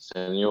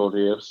senior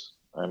years.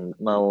 I'm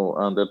now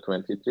under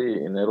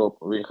 23 in Europe.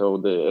 We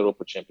have the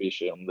Europa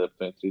Championship under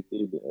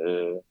 23,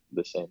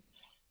 the same.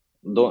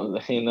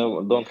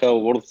 Don't have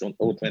world on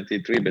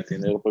 23, but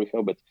in Europe we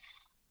have. But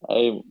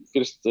I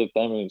first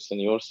time in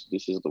seniors.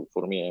 This is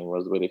for me. I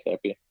was very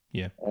happy.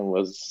 Yeah, I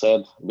was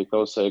sad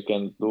because I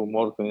can do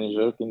more clean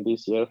jerk in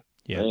this year.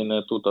 Yeah. In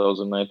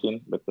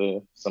 2019, but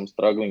some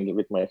struggling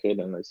with my head,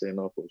 and I say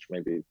no, coach,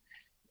 maybe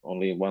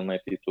only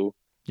 192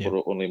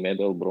 or only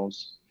medal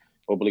bronze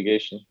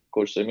obligation.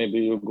 Coach say maybe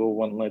you go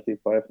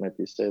 195,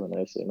 97.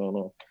 I say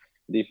no,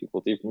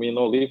 difficult. If me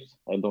no lift,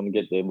 I don't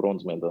get the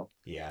bronze medal.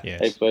 Yeah. Yes.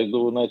 If I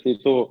do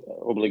 92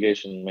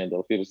 obligation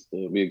medal, first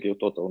big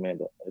total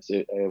medal. I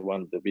say I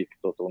want the big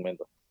total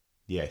medal.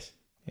 Yes.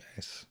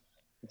 Yes.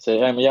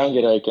 Say I'm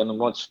younger, I can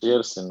much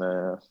years and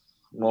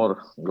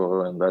more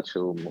go and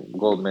achieve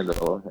gold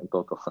medal in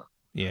total.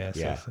 Yes,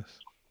 Yeah. yes, yes.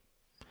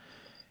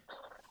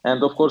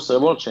 And of course, a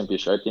world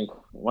championship. I think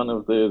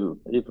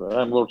if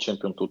I'm world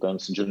champion 2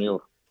 times junior,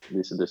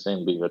 this is the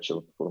same big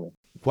achievement for me.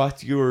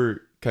 What's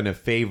your kind of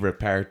favorite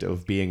part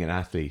of being an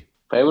athlete?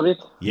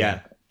 Favorite?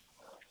 Yeah.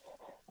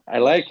 I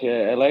like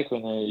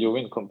when you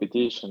win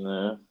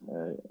competition.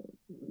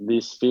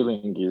 This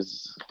feeling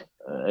is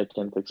I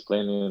can't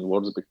explain in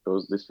words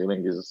because this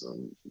feeling is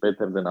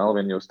better than all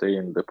when you stay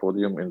in the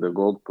podium in the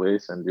gold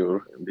place and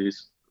you're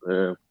this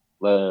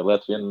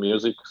Latvian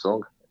music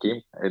song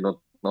hymn. I don't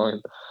know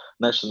it.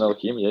 National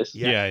hymn, yes.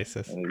 Yeah, yes,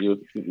 yes. And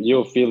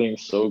you're feeling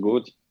so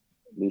good.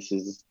 This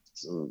is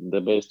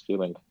the best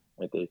feeling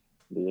I take.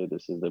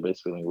 This is the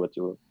best feeling what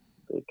you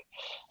take,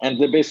 and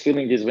the best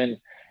feeling is when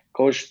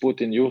coach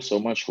put in you so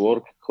much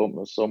work,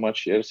 so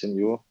much years in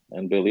you,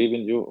 and believe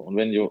in you.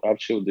 When you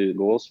achieve the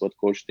goals, what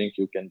coach think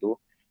you can do,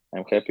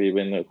 I'm happy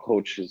when a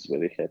coach is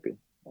very happy.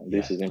 And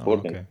this is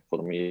important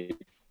for me.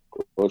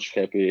 Coach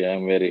happy,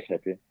 I'm very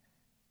happy.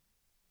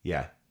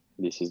 Yeah.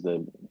 This is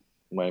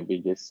my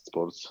biggest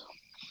sports.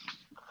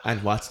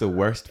 And what's the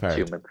worst part?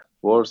 Achievement.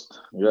 Worst,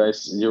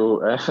 guys,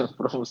 you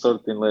from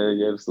 13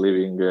 years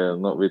living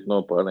with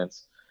no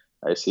parents.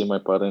 I see my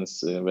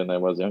parents when I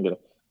was younger.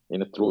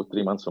 In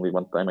 3 months, only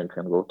one time I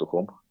can go to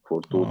home for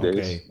 2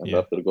 days, and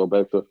after go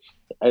back to.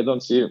 I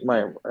don't see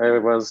when I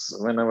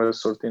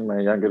was 13. My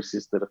younger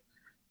sister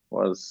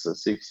was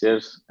 6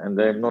 years, and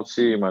I not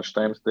see much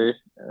time stay.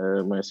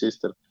 My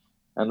sister,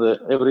 and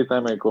every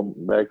time I come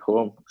back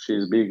home,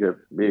 she's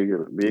bigger.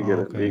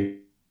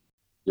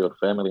 Your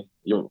family.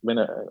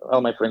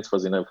 All my friends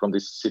was from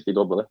this city,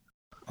 Dobole.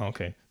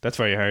 Okay, that's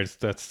very hard.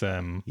 That's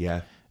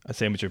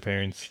same with your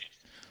parents.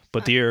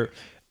 But do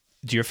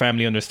your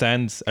family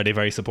understand? Are they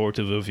very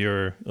supportive of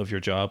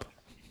your job?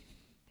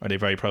 Are they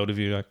very proud of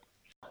you? Like?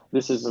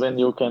 This is when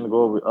you can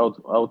go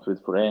out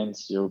with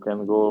friends. You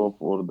can go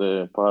for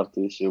the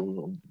parties.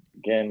 You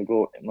can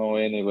go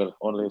anywhere.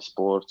 Only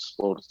sports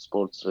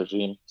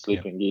regime,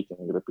 sleeping,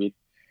 eating, repeat.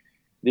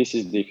 This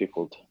is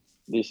difficult.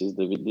 This is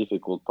the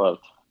difficult part.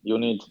 You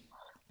need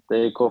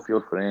take off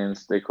your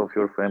friends, take off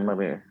your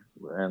family,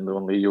 and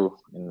only you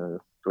in the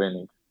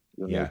training.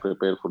 You need to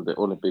prepare for the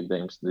Olympic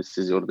Games. This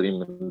is your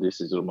dream, and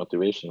this is your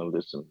motivation. And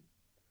this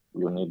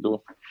you need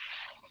to.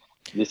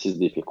 This is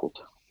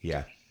difficult.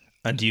 Yeah.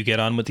 And do you get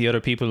on with the other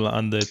people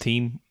on the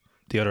team,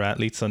 the other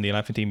athletes on the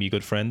Latvian team? Are you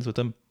good friends with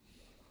them?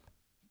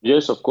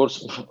 Yes, of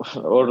course.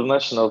 Our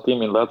national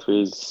team in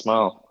Latvia is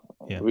small.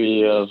 Yeah.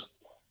 We are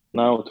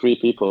now 3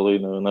 people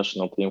in the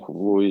national team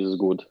who is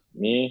good.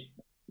 Me,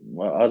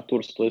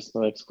 Artur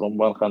Splesnoveks from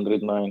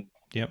 109.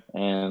 Yep.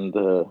 And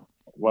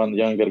one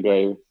younger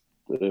guy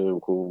who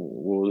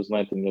was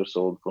 19 years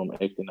old from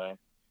 89.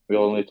 We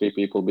only 3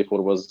 people.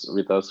 Before was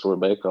with us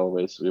Rebecca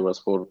always. We was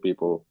 4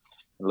 people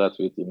in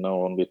Latvia team,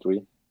 now only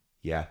 3.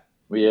 Yeah.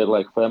 We are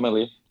like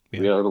family. Yeah.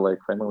 We are like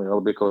family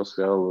all because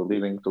we are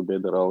living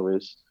together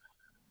always.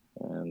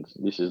 And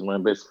this is my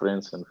best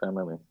friends and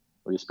family.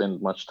 We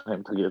spend much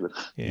time together.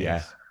 Yes.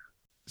 Yeah.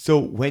 So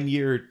when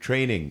you're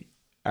training,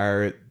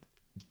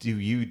 do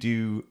you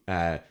do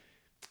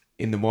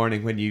in the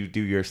morning when you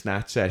do your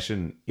snatch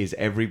session, is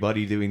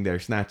everybody doing their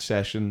snatch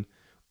session,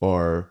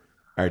 or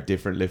are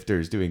different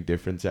lifters doing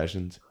different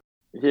sessions?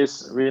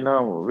 Yes, we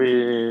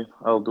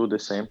all do the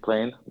same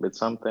plane, but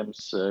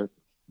sometimes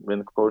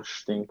when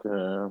coach think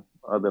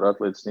other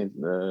athletes need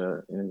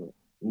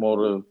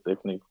more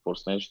technique for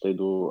snatch, they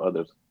do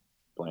other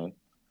plane.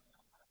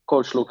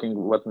 Coach looking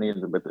what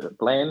need, but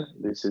plane,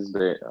 this is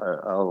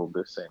all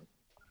the same.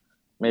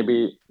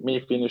 Maybe me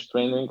finish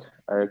training,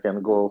 I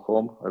can go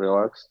home,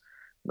 relax,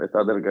 but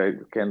other guy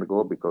can't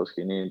go because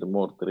he need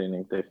more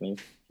training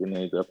technique. He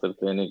need after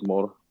training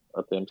more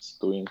attempts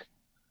doing.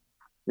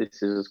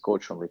 This is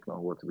coach only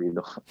know what we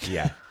do.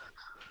 Yeah.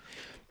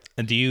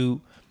 And are you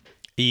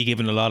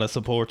given a lot of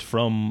support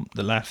from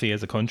the Latvia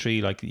as a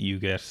country? Like you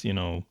get,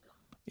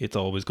 it's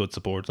always good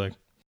support. Like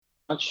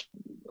much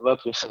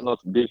Latvia is not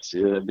big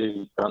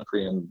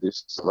country, and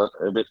this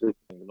everything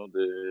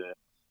the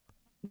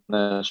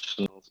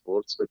national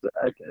sports, but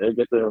I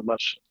get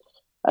much.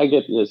 I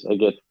get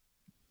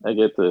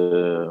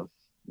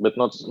but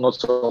not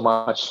so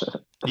much.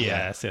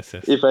 Yes.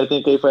 If I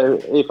think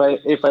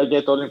if I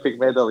get Olympic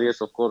medal,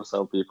 yes, of course,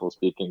 all people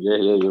speaking,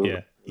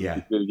 you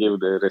give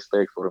the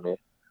respect for me.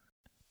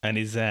 And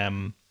is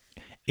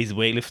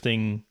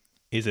weightlifting,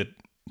 is it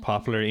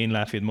popular in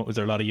Latvia? Is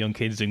there a lot of young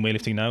kids doing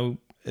weightlifting now?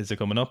 Is it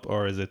coming up,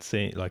 or is it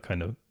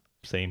kind of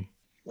same?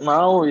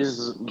 Now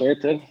is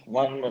better.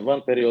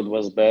 One period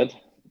was bad.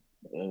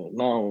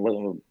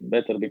 Now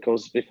better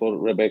because before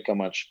Rebecca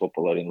much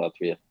popular in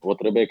Latvia. What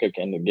Rebecca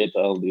can get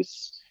all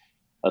this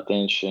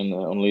attention,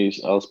 only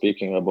all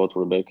speaking about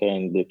Rebecca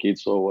and the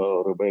kids. Oh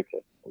well, Rebecca,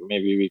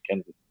 maybe we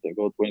can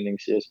go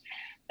trainings, yes.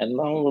 And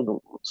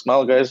now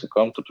small guys who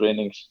come to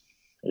trainings.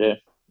 Yeah,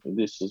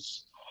 this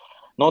is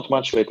not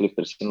much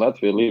weightlifters in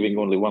Latvia, living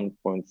only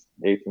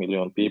 1.8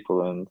 million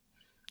people, and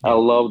I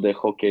love the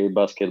hockey,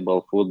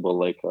 basketball, football,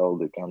 like all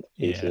the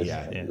countries.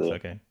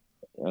 Okay.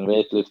 And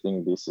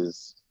weightlifting, this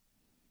is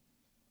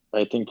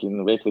I think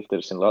in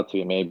weightlifters in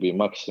Latvia, maybe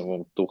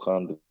maximum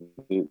 200,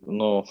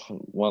 no,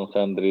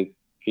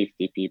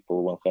 150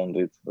 people,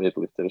 100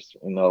 weightlifters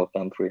in our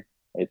country.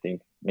 I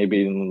think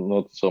maybe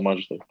not so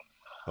much there.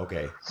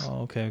 Okay.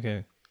 Oh,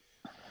 okay.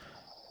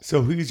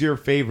 So who's your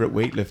favorite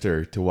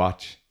weightlifter to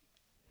watch?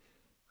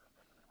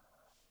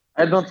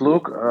 I don't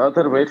look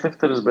other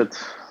weightlifters, but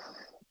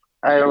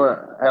I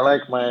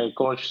like my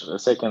coach,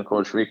 second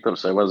coach Victor.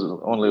 So I was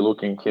only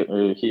looking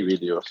he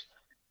videos.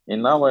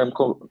 And now I'm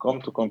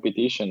come to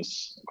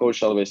competitions.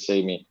 Coach always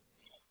say me,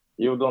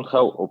 you don't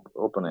have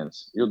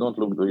opponents. You don't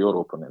look to your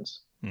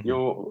opponents. Mm-hmm.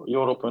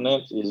 Your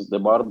opponent is the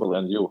barbell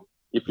and you.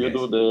 If you Yes.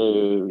 do the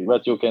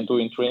what you can do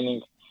in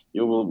training,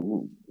 you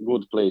will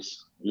good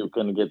place. You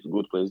can get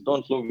good place.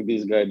 Don't look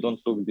this guy. Don't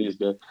look this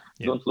guy.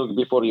 Yeah. Don't look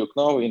before you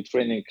know in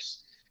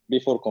trainings.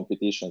 Before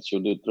competitions, you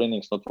do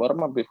trainings, not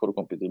warm up before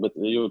competition, but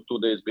you 2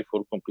 days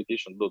before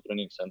competition do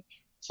trainings. And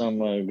some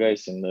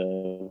guys in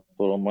the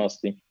forum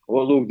asking,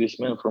 oh look, this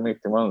man from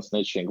 81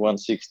 snatching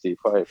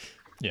 165.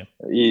 Yeah.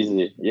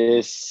 Easy.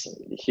 Yes,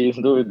 he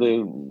do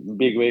the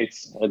big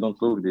weights. I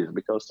don't look this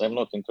because I'm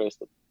not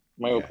interested.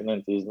 My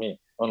opponent is me,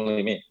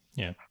 only me.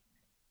 Yeah.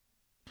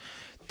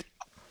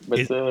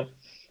 But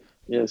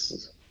yes,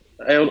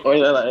 I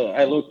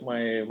look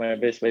my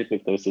best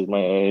weightlifters is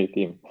my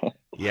team.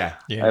 Yeah.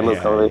 I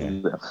look always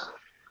them.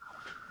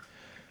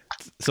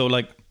 So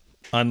like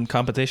on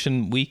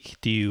competition week,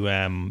 do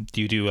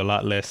you do a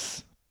lot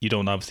less? You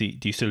don't obviously.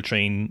 Do you still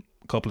train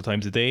a couple of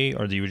times a day,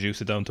 or do you reduce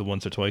it down to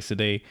once or twice a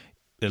day,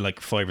 like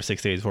 5 or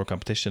 6 days before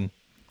competition?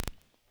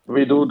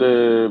 We do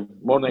the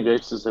morning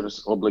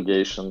exercise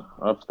obligation.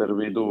 After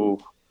we do,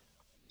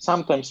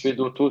 sometimes we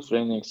do 2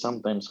 trainings,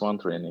 sometimes 1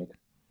 training.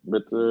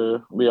 But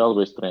we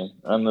always train.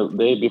 And the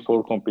day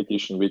before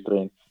competition, we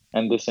train.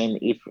 And the same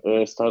if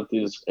start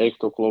is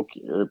 8 o'clock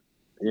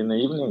in the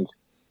evening,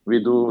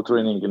 we do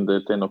training in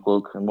the 10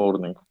 o'clock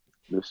morning.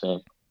 The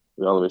same.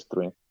 We always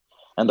train.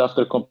 And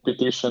after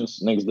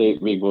competitions, next day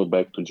we go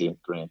back to gym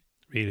train.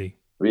 Really?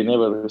 We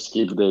never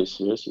skip days.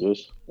 Yes.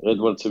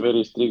 Edward's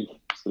very strict.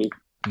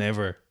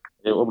 Never.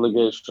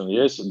 Obligation.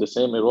 Yes, the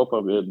same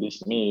Europa.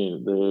 This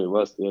me the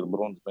last year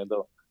bronze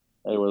medal.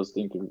 I was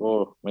thinking,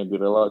 oh, maybe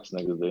relax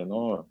next day.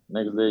 No,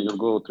 next day you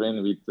go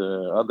train with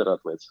other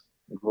athletes.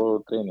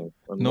 Go training.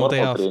 No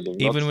day off,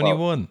 training, even when you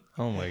won.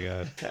 Oh my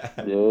god.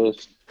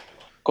 Yes.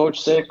 Coach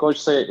say,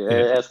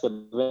 asked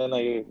when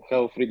I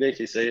have 3 days,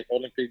 he say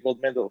Olympic gold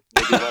medal.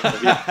 Maybe 1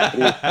 week,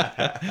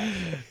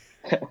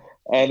 3.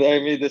 And I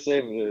made the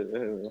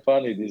same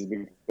funny this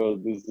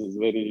because this is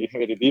very,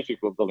 very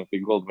difficult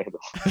Olympic gold medal.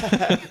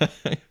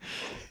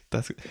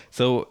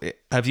 So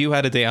have you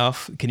had a day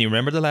off? Can you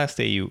remember the last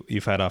day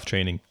you've had off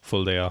training,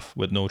 full day off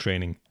with no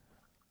training?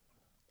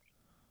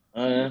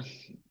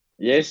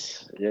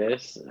 Yes.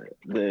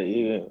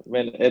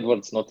 When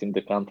Edward's not in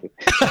the country.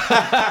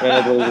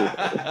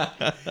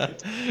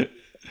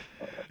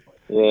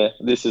 Yeah,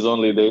 this is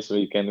only days where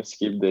you can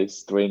skip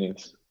these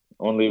trainings.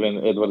 Only when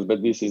Edwards,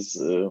 but this is,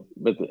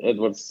 but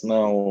Edwards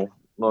now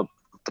not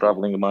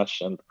traveling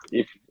much. And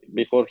if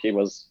before he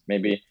was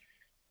maybe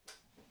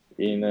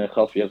in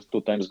half year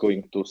 2 times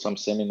going to some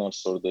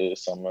seminars or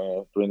some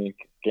training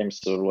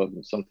camps or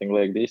something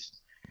like this,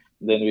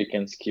 then we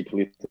can skip a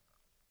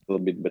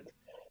little bit. But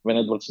when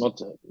Edwards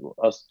not,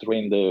 us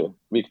train the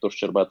Victor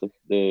Sherbatek,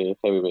 the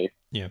heavyweight.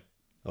 Yeah.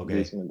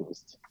 Okay.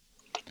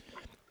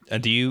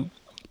 And do you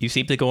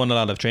seem to go on a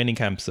lot of training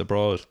camps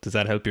abroad? Does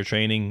that help your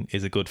training?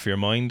 Is it good for your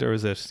mind, or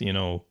is it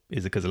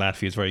because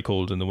Latvia is very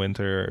cold in the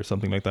winter or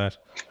something like that?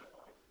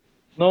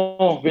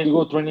 No, we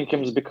go training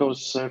camps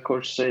because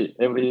coach say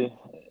every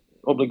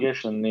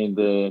obligation need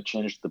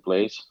change the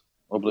place.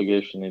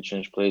 Obligation need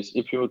change place.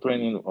 If you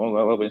train in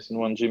always in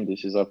one gym,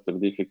 this is after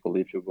difficult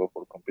if you go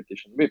for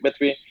competition. But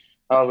we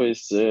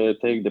always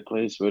take the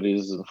place where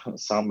is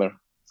summer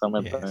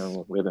Yes. time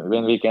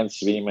when we can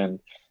swim and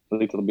a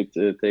little bit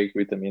take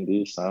vitamin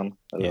D, sun,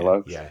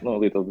 relax. Yeah. No, a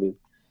little bit.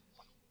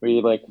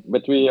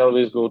 But we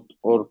always go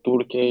or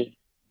Turkey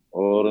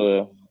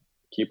or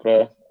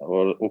Kipra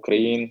or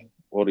Ukraine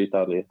or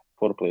Italy.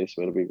 4 places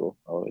where we go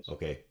always.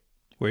 Okay.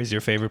 Where's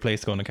your favorite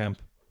place going to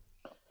camp?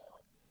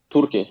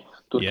 Turkey.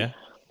 Yeah.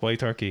 Why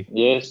Turkey?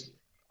 Yes.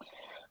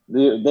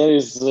 There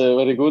is a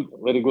very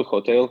good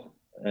hotel,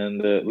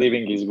 and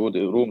living is good,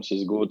 rooms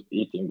is good,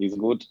 eating is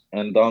good,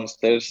 and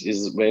downstairs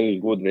is very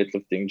good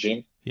weightlifting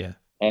gym. Yeah.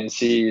 And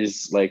sea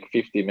is like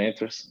 50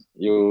 meters.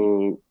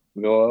 You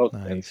go out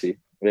and see.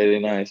 Very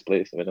nice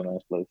place. I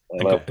love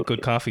Turkey.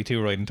 Good coffee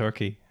too, right, in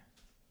Turkey?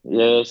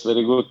 Yes,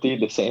 very good tea.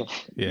 The same.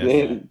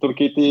 Yes.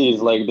 Turkey tea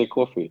is like the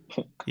coffee.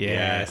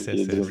 Yes,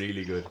 it's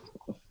really good.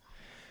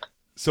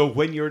 So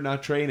when you're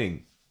not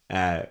training,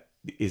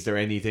 is there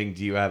anything?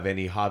 Do you have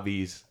any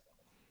hobbies?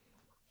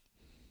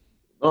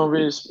 No,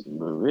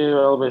 we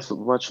always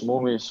watch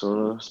movies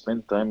or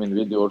spend time in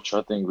video or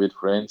chatting with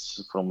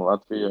friends from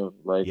Latvia,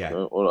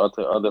 or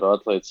other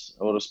athletes,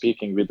 or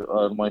speaking with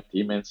my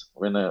teammates.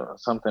 When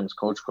sometimes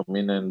coach come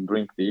in and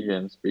drink tea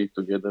and speak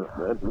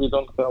together. We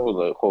don't have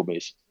the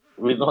hobbies.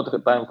 We don't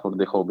have time for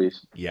the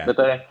hobbies. Yeah.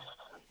 But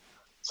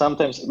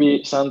sometimes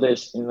we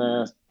Sundays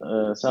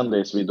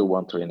Sundays we do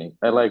one training.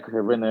 I like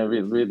when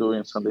we do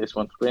in Sundays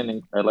one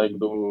training. I like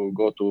to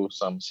go to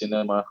some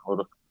cinema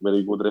or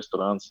very good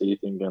restaurants,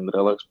 eating and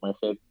relax my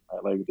head.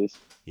 I like this.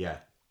 Yeah.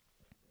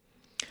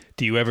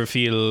 Do you ever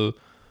feel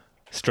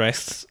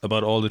stressed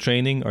about all the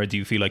training, or do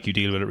you feel like you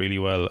deal with it really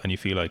well and you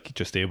feel like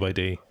just day by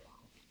day?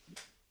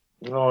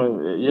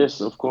 No, yes,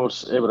 of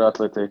course. Every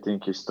athlete, I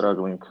think, is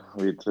struggling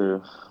with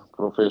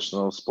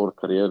professional sport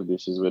career.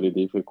 This is very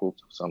difficult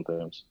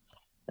sometimes,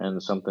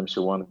 and sometimes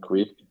you want to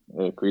quit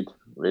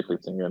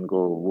weightlifting and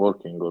go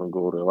working or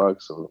go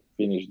relax or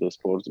finish the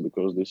sports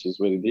because this is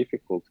very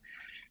difficult.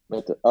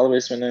 But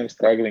always when I'm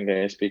struggling, I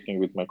am speaking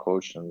with my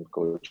coach, and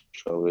coach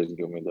always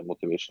give me the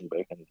motivation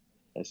back, and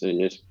I say,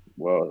 yes,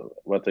 well,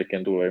 what I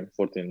can do. I'm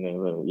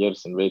 14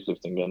 years in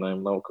weightlifting, and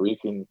I'm now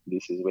quitting.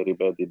 This is very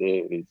bad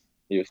idea.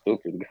 You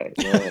stupid guy.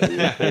 No,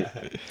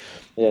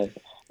 yeah,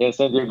 yes,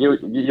 and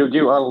you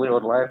give all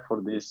your life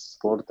for this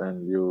sport,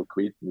 and you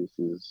quit. This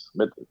is.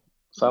 But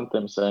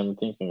sometimes I'm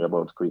thinking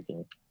about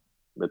quitting,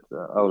 but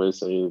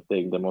always I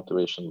take the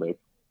motivation back.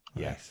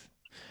 Yes.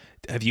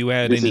 Have you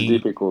had This is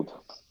difficult.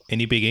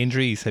 Any big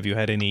injuries? Have you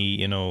had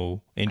any,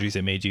 injuries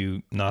that made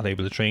you not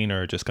able to train,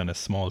 or just kind of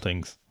small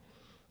things?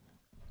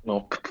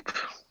 No.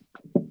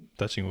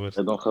 Touching wood.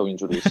 I don't have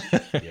injuries.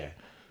 Yeah.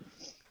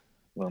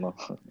 No.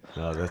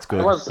 No, that's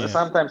good.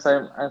 Sometimes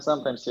I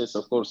sometimes, yes,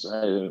 of course,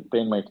 I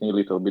pain my knee a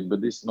little bit,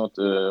 but this not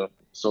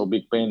so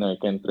big pain. I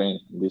can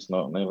train. This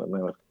no,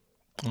 never.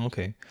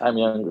 Okay. I'm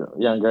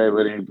young guy,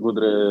 very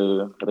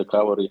good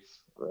recovery.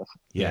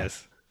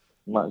 Yes.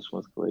 Much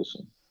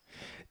musculation.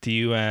 Do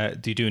you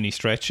do any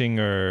stretching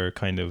or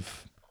kind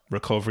of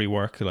recovery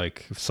work,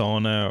 like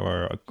sauna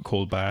or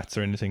cold baths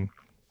or anything?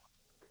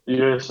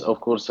 Yes,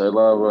 of course. I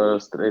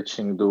love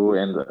stretching,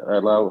 and I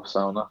love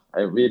sauna.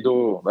 We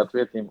do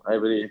Latvia team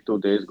every 2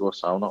 days go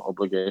sauna,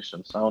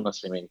 obligation. Sauna,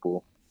 swimming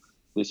pool.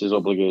 This is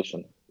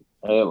obligation.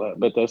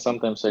 But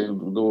sometimes I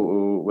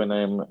do when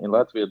I'm in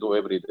Latvia. Do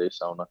every day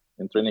sauna.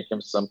 In training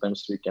camps,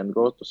 sometimes we can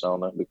go to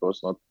sauna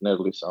because not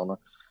nearly sauna.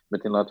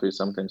 But in Latvia,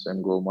 sometimes I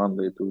go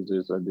Monday,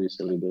 Tuesdays, or these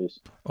early days.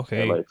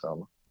 Okay. I like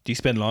sauna. Do you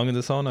spend long in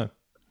the sauna?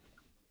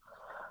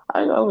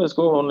 I always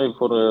go only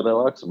for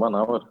relax 1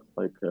 hour,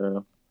 like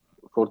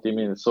 40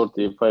 minutes,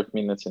 45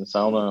 minutes in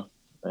sauna,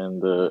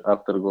 and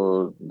after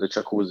go the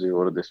jacuzzi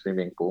or the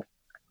swimming pool.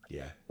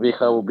 Yeah. We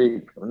have a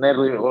big,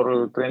 nearly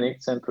our training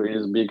center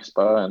is big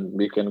spa, and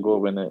we can go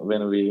when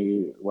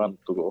we want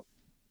to go.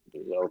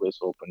 We always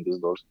open these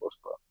doors for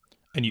spa.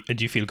 And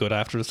do you feel good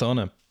after the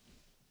sauna?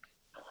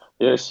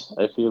 Yes,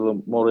 I feel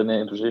more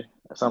energy.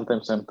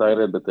 Sometimes I'm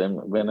tired, but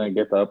when I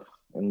get up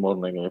in the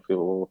morning, I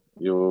feel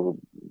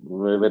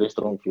very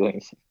strong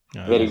feelings.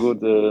 Very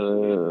good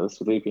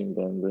sleeping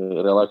and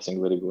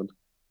relaxing, very good.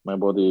 My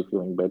body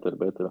feeling better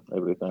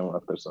every time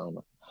after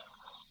sauna.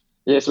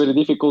 Yes, very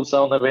difficult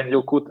sauna when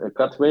you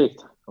cut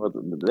weight. But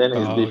then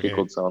it's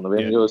difficult sauna.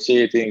 When you're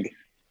sitting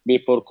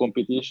before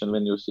competition,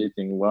 when you're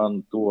sitting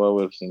 1-2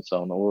 hours in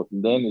sauna,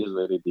 then it's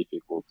very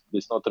difficult.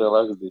 It's not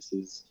relaxed. This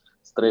is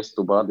stress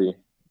to body.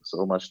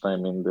 So much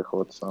time in the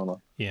hot sauna.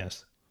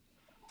 Yes.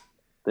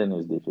 Then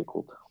it's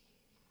difficult.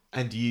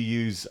 And do you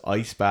use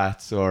ice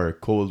baths or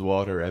cold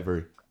water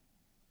ever?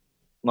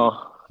 No.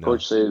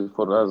 Coach said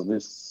for us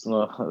this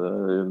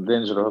is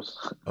dangerous.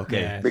 Okay.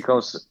 Yes.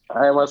 Because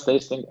I was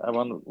tasting.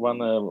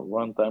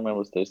 One time I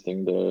was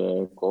tasting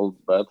the cold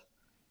bath,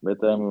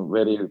 but I'm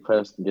very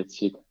fast get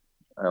sick.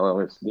 I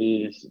always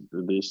this.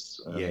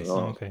 Yes.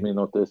 Okay. Me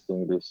not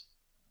testing this.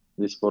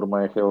 This for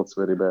my health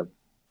very bad.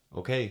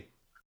 Okay.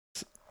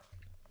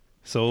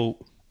 So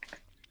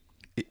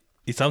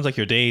it sounds like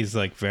your day is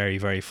like very,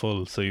 very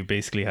full. So you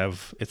basically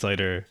have, it's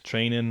either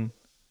training,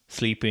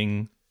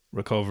 sleeping,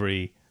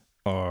 recovery,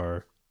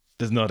 or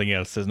there's nothing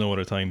else. There's no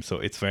other time. So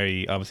it's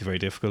obviously very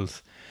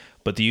difficult.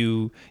 But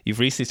you've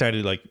recently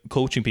started like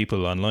coaching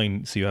people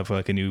online. So you have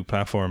like a new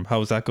platform.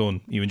 How's that going?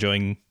 You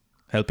enjoying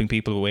helping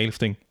people with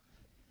weightlifting?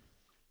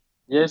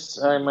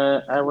 Yes, I'm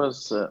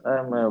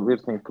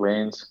lifting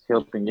planes,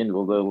 helping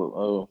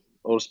individual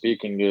or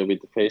speaking with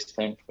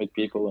FaceTime with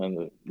people,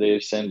 and they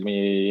send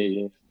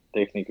me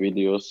technique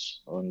videos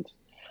and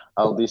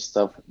all this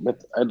stuff.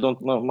 But I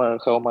don't know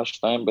how much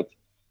time, but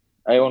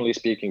I only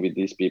speaking with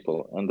these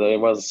people. And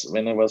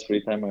when I was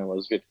free time, I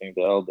was lifting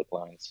all the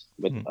clients.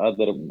 But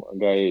other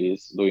guy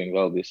is doing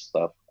all this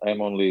stuff.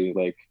 I'm only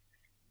like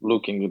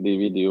looking at the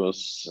videos,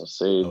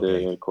 say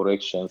the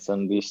corrections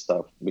and this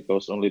stuff,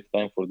 because only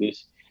time for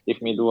this. If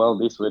me do all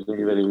this,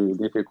 very, very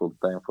difficult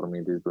time for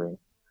me this doing.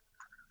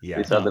 Yeah.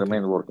 This other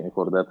man working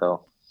for that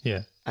all.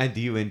 Yeah. And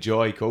do you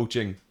enjoy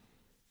coaching?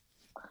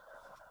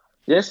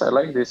 Yes, I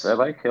like this. I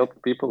like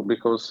help people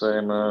because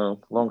I'm a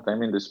long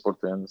time in the sport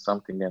and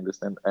something I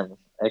understand.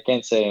 I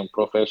can't say I'm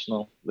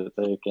professional, but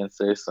I can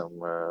say some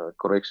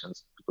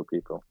corrections to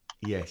people.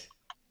 Yes.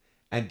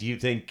 And do you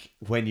think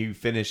when you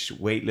finish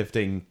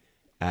weightlifting,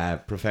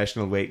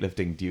 professional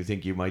weightlifting, do you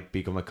think you might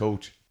become a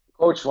coach?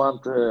 Coach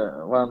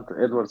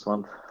Edwards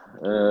want.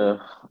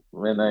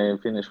 When I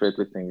finish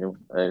weightlifting,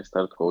 I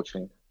start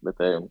coaching, but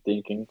I am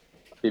thinking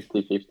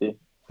 50-50.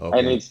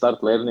 I need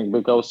start learning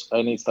because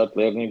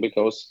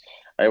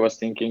I was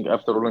thinking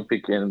after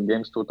Olympic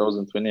Games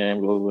 2020 I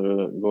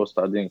will go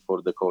studying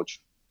for the coach.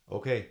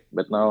 Okay.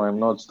 But now I'm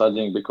not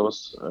studying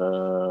because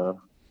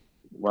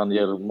 1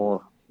 year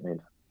more need.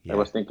 I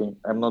was thinking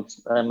I'm not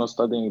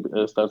studying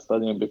start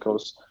studying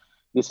because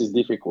this is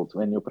difficult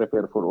when you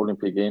prepare for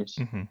Olympic Games.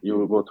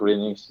 You go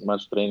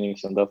much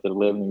trainings, and after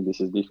learning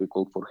this is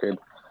difficult for head.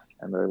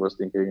 And I was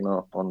thinking,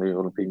 no, only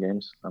Olympic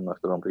Games, and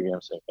after Olympic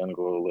Games I can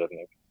go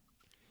learning.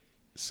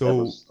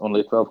 So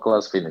only 12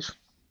 class finish.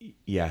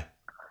 Yeah.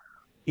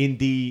 In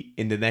the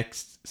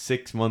next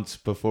 6 months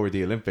before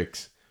the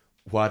Olympics,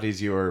 what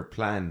is your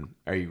plan?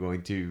 Are you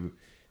going to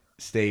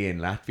stay in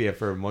Latvia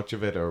for much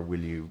of it, or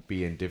will you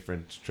be in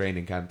different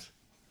training camps?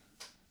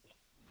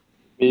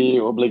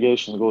 We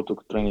obligation go to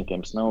training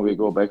camps. Now we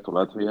go back to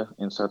Latvia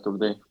in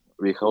Saturday.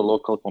 We have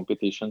local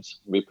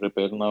competitions. We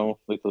prepare now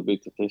little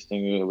bit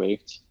testing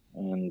weights,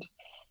 and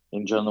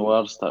in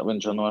January, when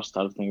January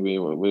starting, we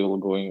will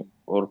going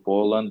or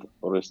Poland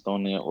or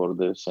Estonia or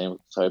the same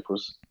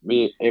Cyprus.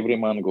 We every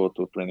month go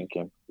to training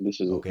camp.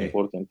 This is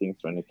important thing.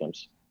 Training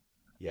camps.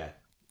 Yeah.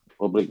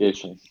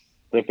 Obligation.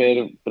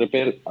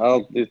 Prepare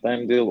all the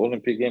time the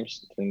Olympic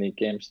Games, training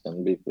camps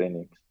and big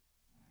trainings.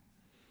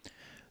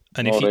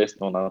 And no rest,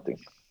 no nothing.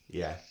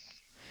 Yeah.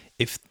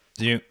 If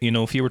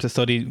if you were to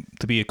study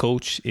to be a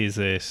coach, is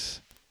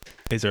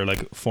there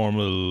like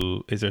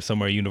formal? Is there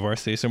somewhere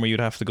university somewhere you'd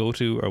have to go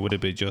to, or would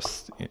it be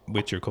just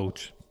with your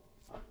coach?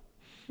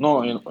 No,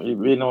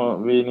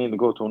 we need to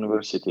go to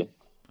university,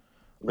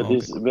 but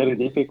it's very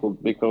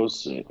difficult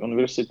because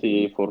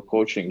university for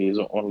coaching is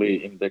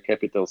only in the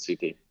capital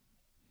city,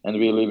 and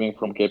we're living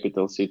from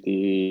capital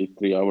city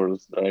 3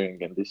 hours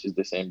driving, and this is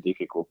the same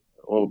difficult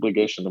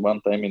obligation.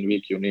 One time in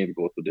week you need to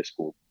go to the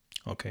school.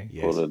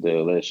 For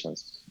the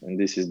lessons, and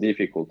this is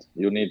difficult.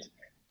 You need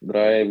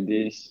drive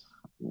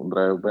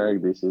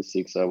back. This is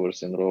 6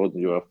 hours in road.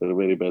 You after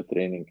very bad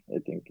training. I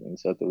think in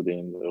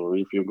Saturday, or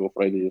if you go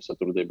Friday, you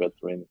Saturday bad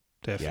training.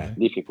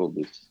 Definitely difficult.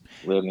 This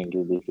learning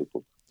is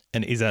difficult.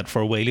 And is that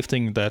for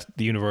weightlifting? That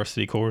the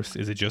university course,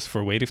 is it just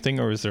for weightlifting,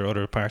 or is there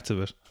other parts of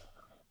it?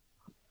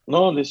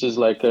 No, this is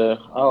like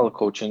all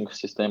coaching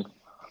system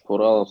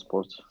for all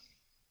sports.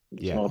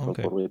 It's not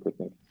for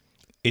weightlifting.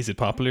 Is it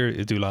popular?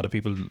 Do a lot of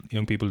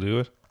young people do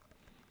it?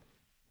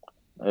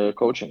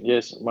 Coaching,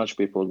 yes, much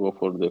people go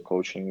for the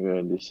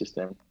coaching this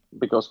system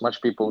because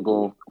much people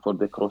go for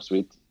the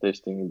CrossFit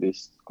testing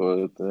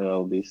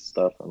all this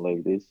stuff and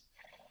like this.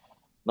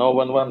 No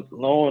one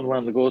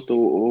want to go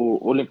to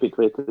Olympic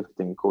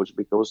weightlifting coach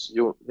because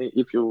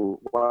if you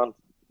want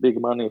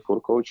big money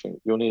for coaching,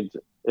 you need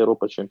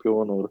Europa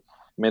champion or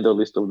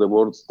medalist of the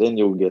world, then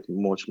you get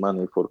much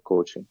money for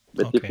coaching.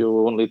 But if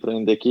you only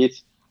train the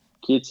kids,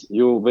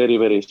 you very,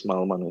 very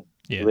small money.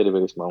 Very,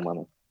 very small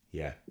money.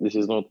 Yeah. This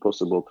is not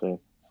possible train.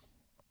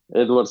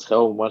 Edwards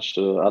how much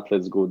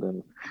athletes good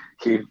and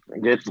he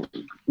get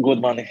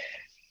good money.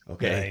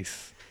 Okay.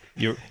 Nice.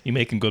 You're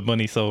making good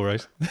money, so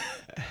right?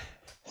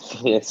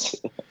 Yes.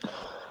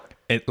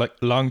 Like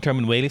long term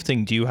in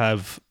weightlifting, do you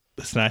have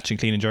snatch and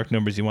clean and jerk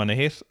numbers you want to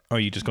hit, or are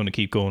you just going to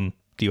keep going?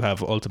 Do you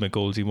have ultimate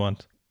goals you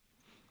want?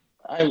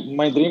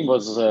 My dream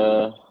was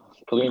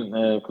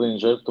clean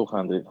jerk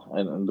 200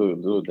 and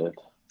do that,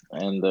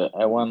 and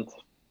I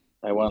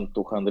want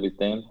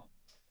 210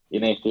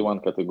 in 81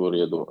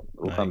 category.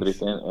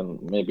 210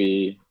 and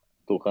maybe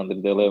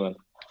 211.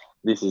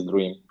 This is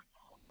dream.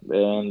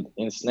 And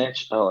in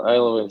snatch, I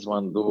always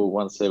want to do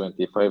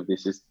 175.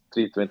 This is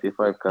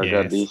 325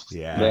 kaga.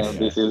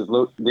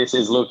 This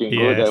is looking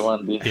good. I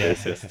want this.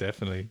 Yes,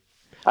 definitely.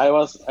 I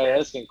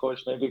asking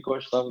coach, maybe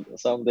coach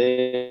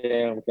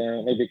someday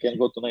maybe can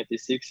go to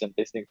 96 and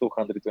testing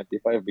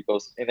 225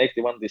 because in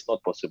 81 this is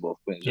not possible.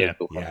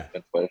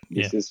 225.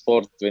 This is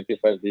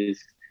 425.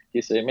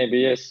 He say maybe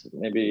yes,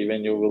 maybe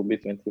when you will be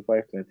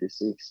 25,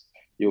 26.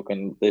 You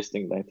can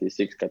testing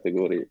 96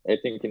 category. I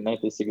think in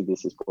 96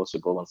 this is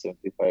possible,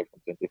 175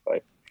 and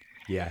 25.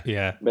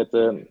 Yeah. But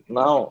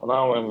now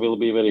I will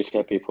be very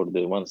happy for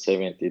the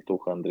 170,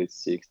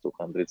 206,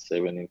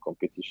 207 in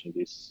competition.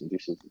 This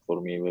is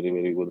for me very,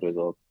 very good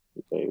result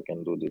if I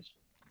can do this.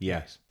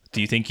 Yes.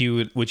 Do you think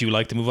would you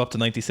like to move up to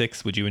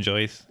 96? Would you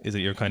enjoy it? Is it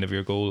your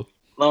goal?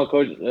 No,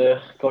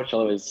 coach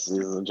always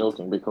is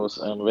joking because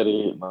I'm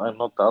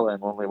not tall.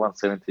 I'm only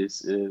 170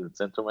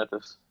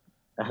 centimeters.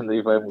 And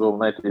if I go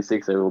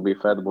 96, I will be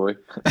fat boy.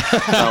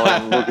 Now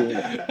I'm looking.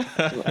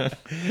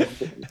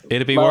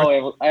 It'll be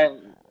worth.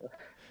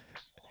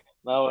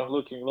 Now I'm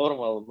looking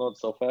normal, not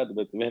so fat.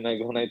 But when I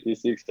go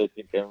 96, I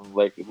think I'm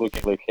like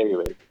looking like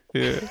heavyweight.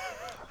 Yeah,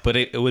 but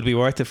it would be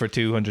worth it for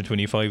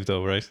 225,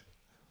 though, right?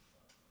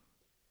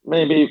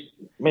 Maybe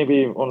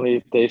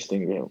only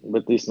tasting,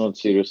 but it's not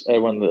serious. I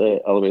want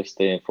always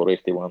stay for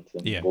 81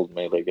 and build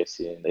my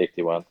legacy in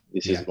 81.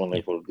 This is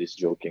only for this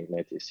joking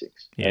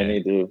 96. I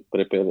need to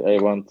prepare. I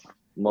want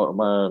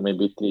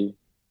maybe 3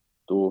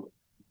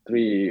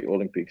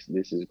 Olympics.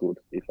 This is good.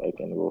 If I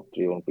can go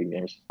 3 Olympic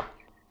Games,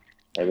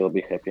 I will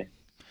be happy.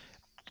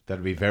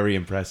 That'd be very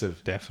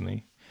impressive.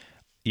 Definitely.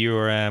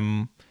 You're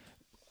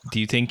do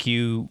you think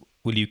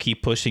will you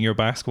keep pushing your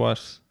back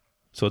squat?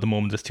 So at the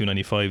moment it's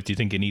 295. Do you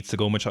think it needs to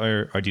go much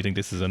higher, or do you think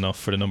this is enough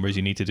for the numbers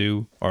you need to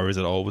do, or is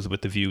it always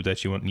with the view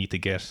that you won't need to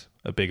get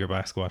a bigger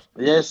back squat?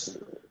 Yes,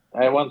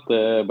 I want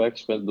the back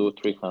squat do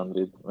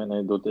 300. When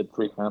I do the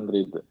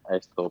 300, I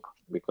stop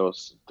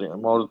because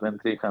more than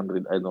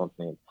 300 I don't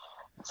need.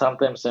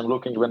 Sometimes I'm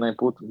looking when I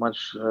put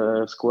much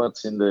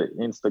squats in the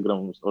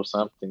Instagram or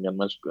something, and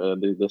much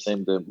the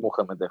same the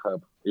Muhammad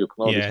Dahab. You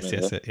know Yes,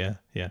 this man,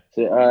 yeah.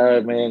 Say,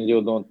 man,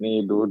 you don't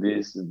need do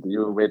this.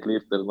 You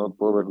weightlifter, not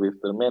power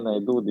lifter. Man, I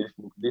do this.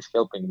 This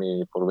helping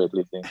me for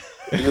weightlifting.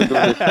 You do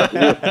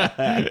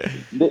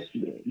this.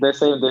 The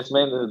same. This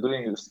man is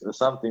doing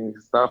something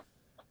stuff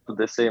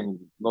the same,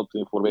 not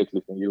for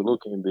weightlifting. You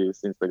looking in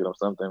this Instagram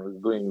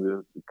sometimes doing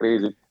the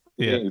crazy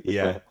things.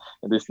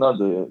 And it's not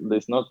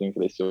there's not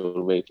increase your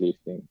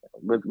weightlifting,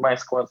 but my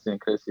squats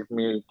increase. If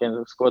me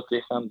can squat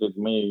 300,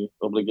 my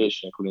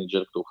obligation clean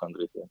jerk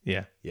 200.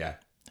 Yeah.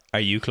 Are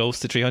you close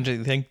to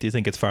 300? Do you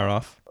think it's far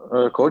off?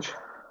 Coach?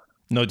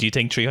 No, do you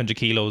think 300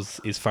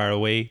 kilos is far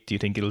away? Do you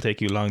think it'll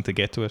take you long to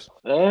get to it?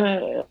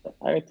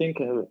 I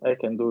think I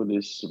can do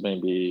this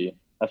maybe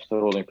after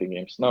Olympic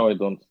Games. Now I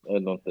don't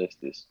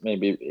test this.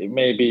 Maybe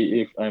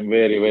if I'm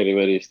very very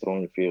very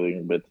strong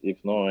feeling, but if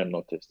no, I'm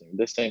not testing.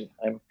 The same.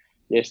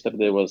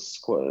 Yesterday was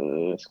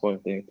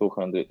squatting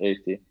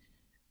 280,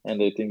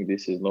 and I think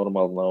this is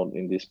normal now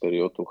in this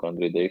period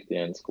 280,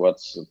 and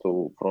squats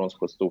to front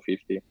squats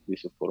 250.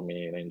 This is for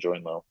me enjoy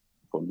now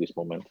for this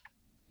moment.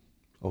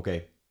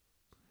 Okay.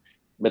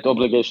 But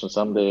obligation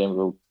someday I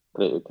will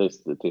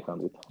test the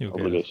 300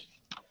 obligation.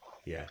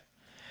 Yeah.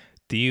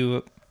 Do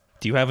you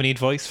have any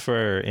advice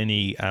for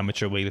any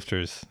amateur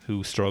weightlifters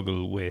who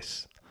struggle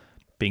with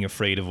being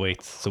afraid of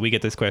weights? So we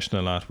get this question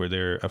a lot, where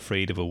they're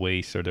afraid of a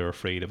weight, or they're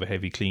afraid of a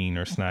heavy clean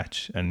or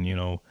snatch, and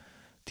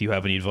do you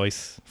have any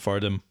advice for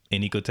them?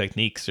 Any good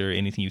techniques or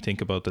anything you think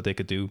about that they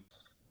could do?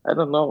 I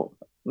don't know.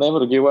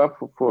 Never give up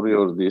for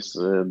your these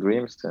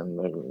dreams,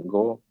 and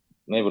go.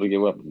 Never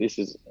give up. This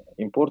is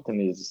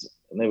important. Is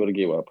never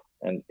give up.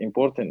 And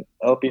important.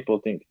 All people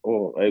think,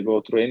 oh, I go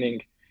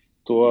training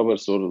 2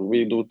 hours, or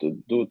we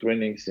do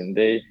trainings in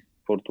day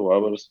for 2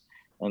 hours,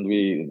 and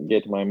we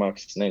get my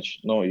max snatch.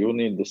 No, you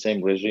need the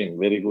same regime,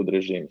 very good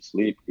regime.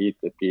 Sleep, eat,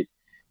 repeat.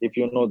 If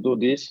you not do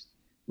this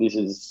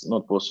is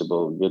not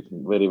possible. Get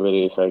very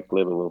very high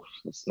level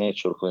of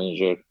snatch or clean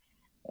jerk.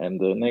 And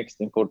the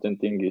next important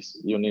thing is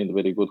you need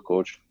very good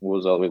coach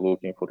who's always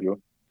looking for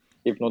you.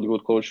 If not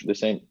good coach, the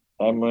same.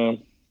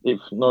 If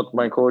not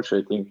my coach,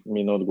 I think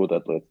me not good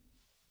athlete.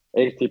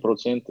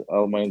 80%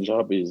 of my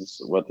job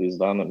is what is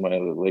done. My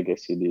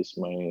legacy, this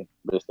my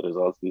best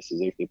results. This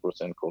is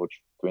 80%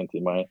 coach, 20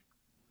 my.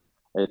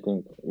 I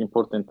think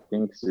important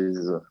things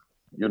is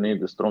you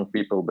need strong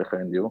people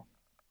behind you.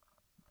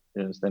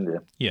 You understand?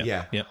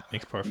 Yeah.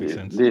 Makes perfect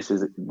sense. This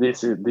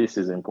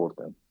is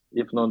important.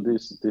 If not,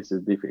 this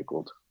is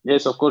difficult.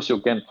 Yes, of course you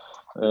can.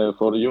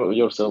 For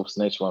yourself,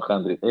 snatch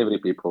 100. Every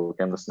people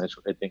can snatch,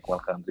 I think,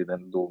 100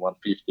 and do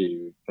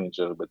 150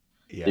 finisher. But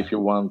if you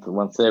want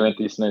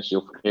 170 snatch,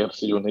 of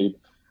course you need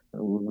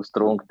a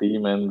strong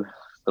team and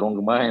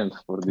strong mind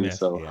for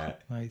this.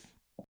 Nice.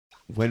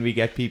 When we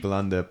get people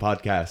on the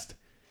podcast,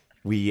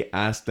 we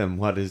ask them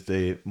what is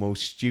the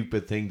most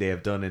stupid thing they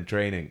have done in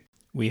training.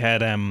 We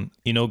had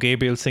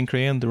Gabriel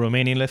Sincrean, the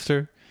Romanian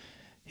lifter.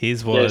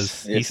 His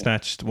was he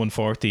snatched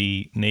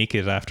 140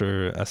 naked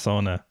after a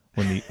sauna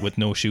with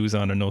no shoes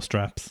on or no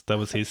straps. That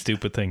was his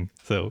stupid thing.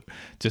 So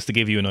just to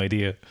give you an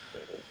idea.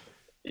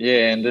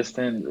 Yeah, I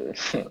understand.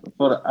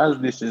 For us,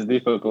 this is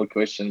difficult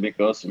question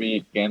because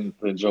we can't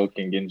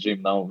joking in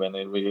gym now. When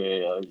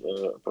we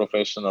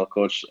professional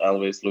coach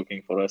always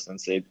looking for us and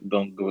say,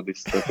 "Don't do this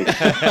stupid."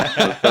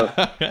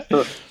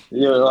 so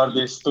you are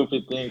these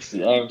stupid things.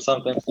 I'm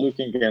sometimes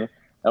looking and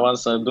I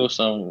once do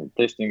some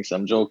testing,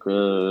 some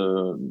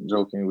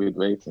joking with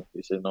weight.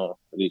 He said, "No,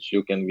 Rich,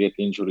 you can get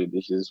injury.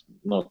 This is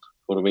not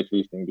for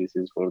weightlifting. This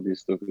is for these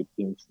stupid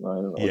things."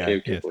 No,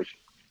 okay, coach.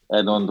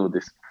 I don't do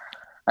this.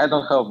 I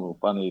don't have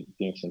funny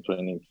things in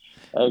training.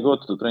 I go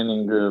to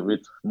training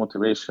with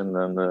motivation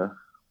and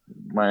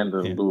mind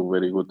and do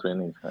very good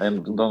training.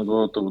 And don't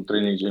go to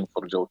training gym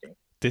for joking.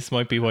 This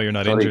might be why you're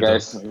not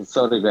injured.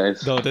 Sorry,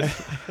 guys. No,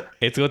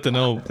 it's good to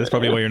know. That's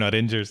probably why you're not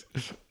injured.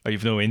 Or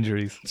you've no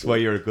injuries. That's why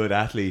you're a good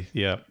athlete.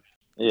 Yeah.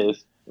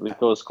 Yes,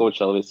 because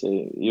coach always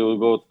say, you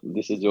go,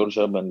 this is your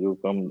job, and you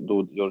come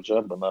do your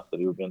job, and after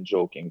you can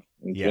joking.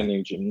 In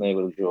training gym,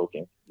 never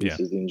joking. This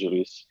is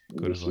injuries.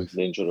 This is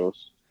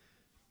dangerous.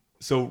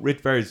 So,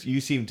 Ritvers, you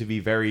seem to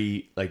be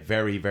very,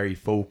 very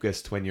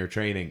focused when you're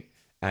training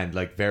and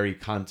very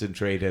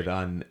concentrated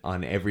on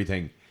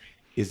everything.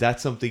 Is that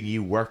something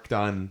you worked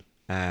on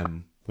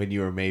when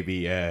you were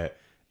maybe a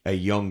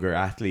younger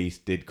athlete?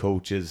 Did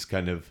coaches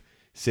kind of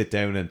sit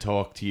down and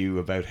talk to you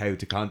about how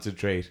to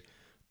concentrate,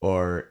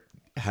 or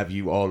have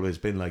you always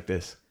been like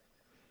this?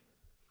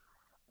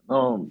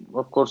 No,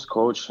 of course,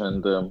 coach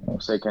and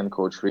second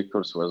coach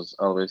Vickers was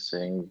always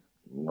saying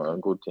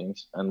good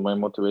things, and my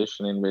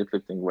motivation in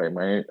weightlifting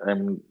way,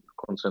 I'm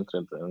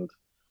concentrated and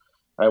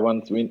I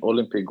want to win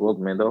Olympic gold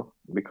medal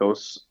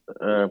because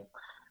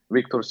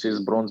Victor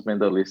is bronze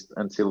medalist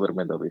and silver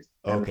medalist,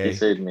 and he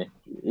said me,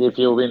 if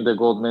you win the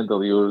gold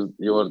medal,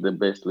 you're the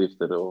best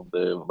lifter of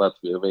the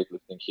Latvia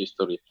weightlifting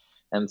history.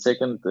 And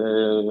second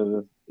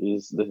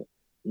is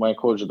my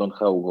coach don't have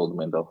gold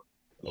medal.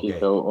 He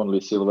have only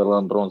silver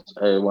and bronze.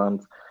 I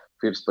want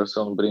first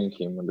person bring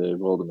him the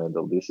gold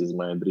medal. This is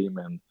my dream,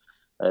 and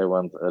I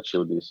want to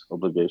achieve this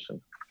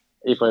obligation.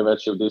 If I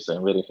achieve this,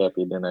 I'm very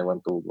happy. Then I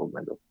want 2 gold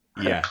medal.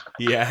 Yeah.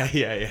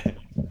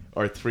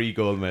 Or 3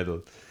 gold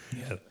medals.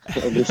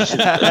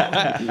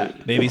 Yeah.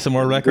 Maybe some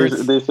more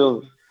records. This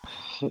is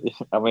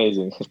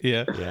amazing.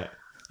 Yeah.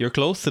 You're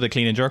close to the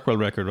clean and jerk world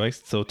record, right?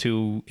 So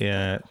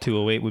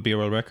 208 would be a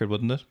world record,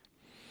 wouldn't it?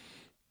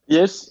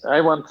 Yes,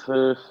 I want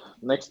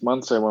next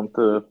month. I want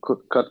to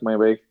cut my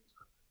weight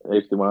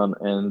 81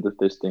 and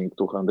testing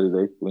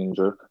 208 clean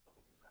jerk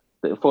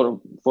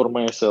for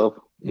myself.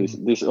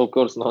 This of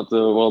course not a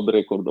world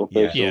record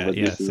official, but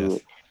this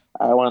is.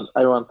 I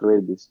want to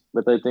read this,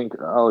 but I think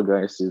all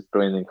guys is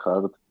training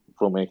hard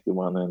from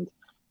 81 and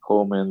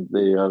home, and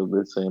they are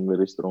the same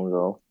very strong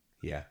all.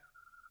 Yeah,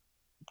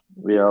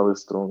 we are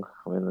strong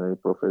when we're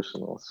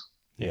professionals.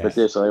 Yes. But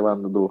yes, I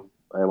want to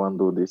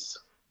do this.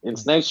 In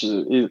snatch,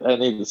 I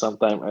need some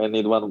time. I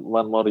need one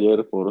more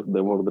year for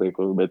the world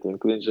record. But in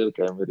clean jerk,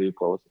 I'm very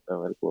close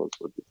for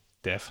this.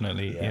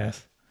 Definitely,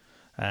 yes.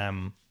 Do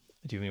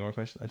you have any more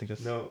questions? I think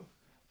that's no.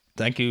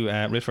 Thank you,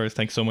 Riffers.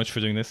 Thanks so much for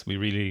doing this. We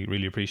really,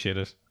 really appreciate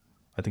it.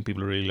 I think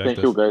people really like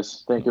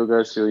this. Thank you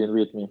guys for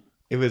inviting me.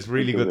 It was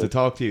really good to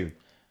talk to you.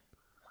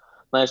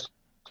 Nice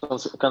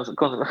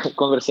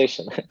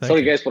conversation.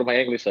 Sorry guys for my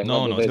English.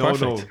 No, it's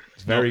perfect.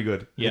 It's very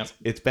good. Yeah,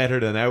 it's better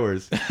than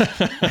ours.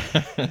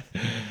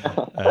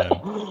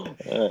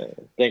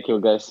 Thank you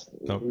guys.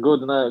 No.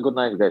 Good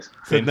night guys.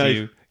 Good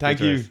night.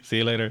 Thank you. See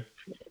you later.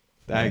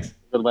 Thanks.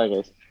 Goodbye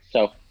guys.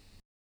 Ciao.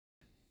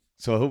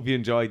 So I hope you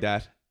enjoyed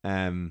that.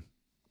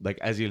 Like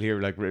as you'll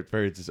hear, like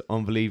Riffers is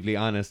unbelievably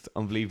honest,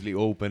 unbelievably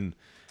open,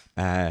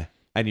 and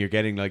you're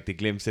getting like the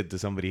glimpse into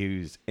somebody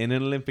who's in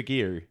an Olympic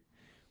year,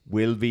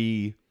 will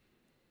be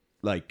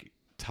like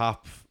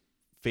top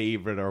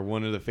favorite or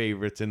one of the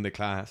favorites in the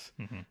class.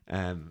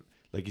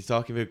 Like he's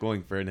talking about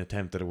going for an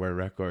attempt at a world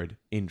record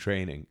in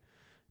training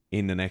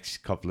in the next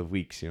couple of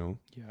weeks, you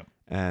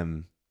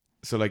know.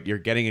 So like you're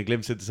getting a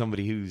glimpse into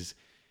somebody who's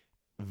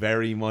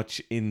very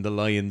much in the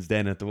lion's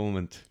den at the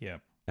moment.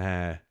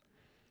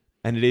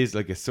 And it is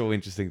like it's so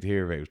interesting to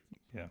hear about.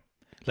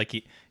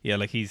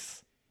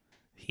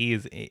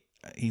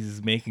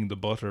 He's making the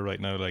butter right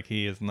now. Like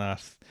he is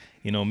not,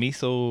 you know,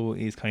 Miso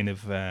is kind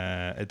of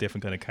a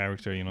different kind of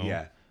character, you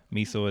know.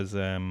 Miso is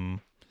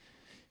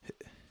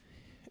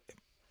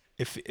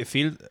it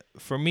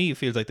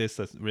feels like this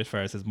that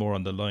Riffers is more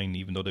on the line,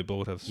 even though they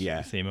both have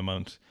the same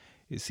amount.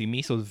 You see,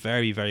 Miso's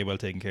very, very well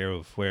taken care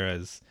of,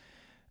 whereas,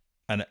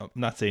 and I'm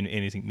not saying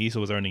anything, Miso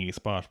was earning a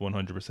spot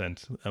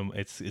 100%.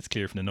 It's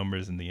clear from the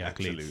numbers and the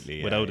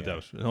accolades, without a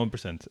doubt,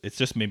 100%. It's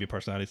just maybe a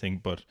personality thing,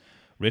 but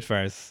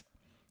Riffers,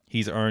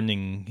 he's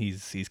earning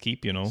his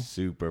keep, you know.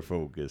 Super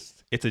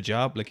focused. It's a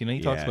job, like, you know,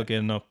 he talks about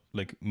getting up.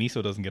 Like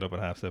Miso doesn't get up at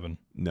 7:30.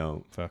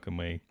 No fucking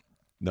way.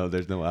 No,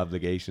 there's no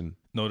obligation.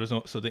 No, there's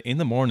no. So in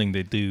the morning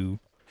they do.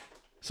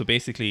 So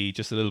basically,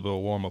 just a little bit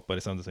of warm up by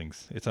the sounds of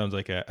things. It sounds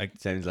like it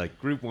sounds like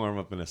group warm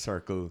up in a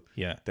circle.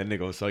 Yeah. Then they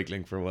go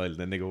cycling for a while.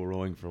 Then they go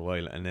rowing for a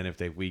while. And then if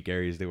they have weak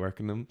areas, they work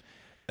on them.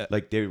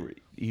 Like they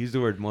use the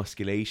word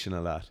musculation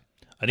a lot.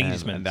 I think he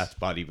just meant, and that's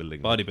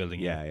bodybuilding. Bodybuilding.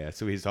 Yeah.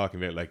 So he's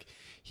talking about like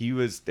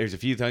there's a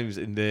few times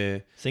in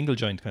the single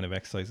joint kind of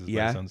exercises. By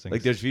the sounds of things.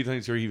 Like there's a few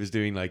times where he was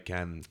doing like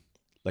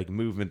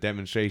movement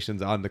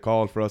demonstrations on the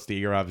call for us that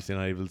you're obviously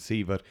not able to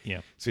see, but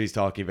so he's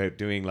talking about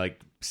doing like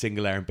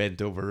single arm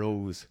bent over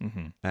rows.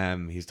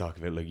 He's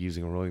talking about like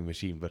using a rowing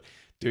machine, but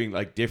doing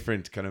like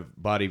different kind of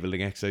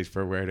bodybuilding exercise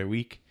for where they're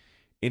weak.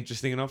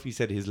 Interesting enough, he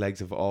said his legs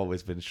have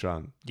always been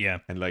strong.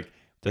 And like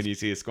when you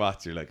see his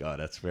squats, you're like, oh,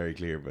 that's very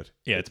clear. But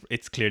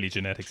it's clearly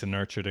genetics and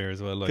nurture there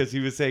as well. Because he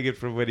was saying it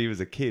from when he was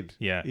a kid.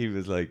 He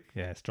was like,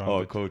 strong.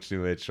 Oh, coach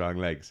knew he had strong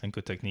legs and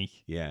good technique.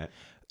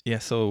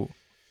 So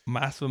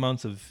massive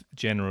amounts of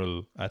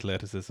general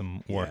athleticism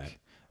work.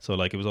 So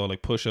like it was all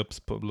like push-ups,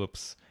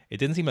 pull-ups. It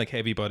didn't seem like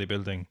heavy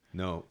bodybuilding.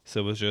 No. So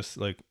it was just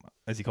like,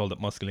 as he called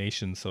it,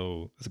 musculation.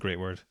 So it's a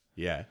great word.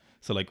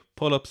 So like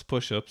pull-ups,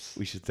 push-ups.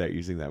 We should start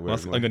using that word.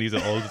 I'm going to use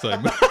it all the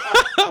time.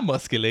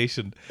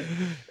 Musculation.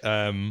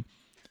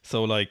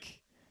 So like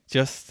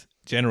just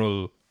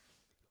general,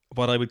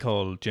 what I would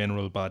call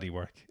general body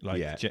work.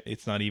 Like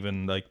it's not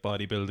even like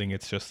bodybuilding.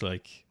 It's just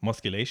like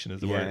musculation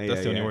is the word.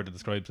 That's the only word that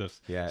describes it.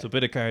 So a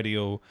bit of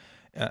cardio,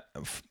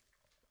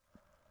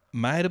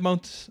 mad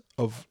amount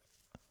of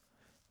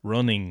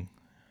running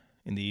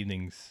in the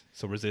evenings.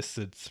 So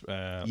resistance.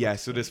 So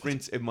the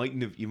sprints, you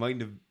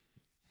mightn't have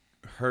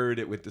heard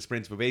it with the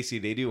sprints, but basically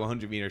they do a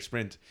 100-meter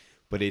sprint,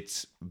 but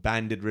it's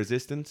banded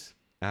resistance.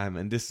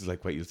 And this is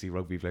like what you'll see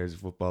rugby players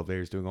and football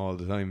players doing all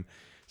the time.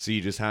 So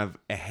you just have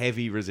a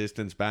heavy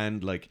resistance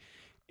band, like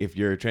if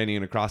you're training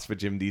in a CrossFit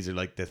gym, these are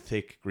like the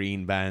thick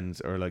green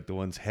bands, or like the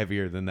ones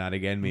heavier than that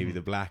again, maybe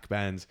the black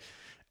bands.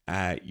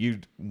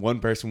 One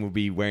person would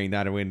be wearing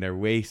that around their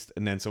waist,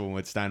 and then someone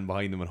would stand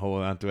behind them and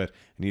hold onto it,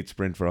 and you'd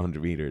sprint for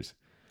 100 meters.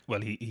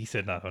 Well, he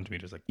said not 100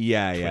 meters, like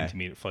 20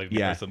 meters, 5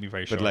 meters, something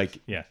very short. But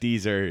like,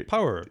 these are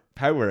power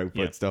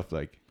output stuff.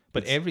 Like,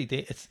 but every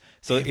day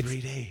every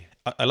day.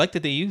 I like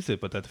that they use it,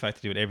 but that the fact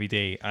to do it every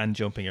day and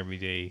jumping every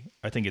day,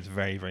 I think it's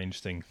very, very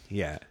interesting.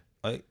 Yeah.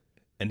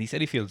 And he said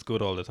he feels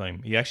good all the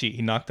time.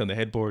 He knocked on the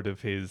headboard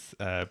of his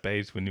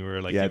bed when you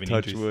were like giving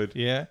touch injuries. wood.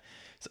 Yeah.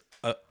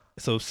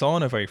 So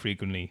sauna very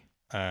frequently.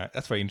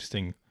 That's very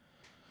interesting.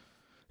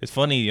 It's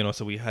funny,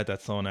 so we had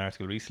that sauna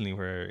article recently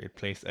where it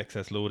placed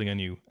excess loading on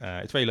you.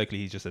 It's very likely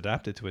he's just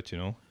adapted to it,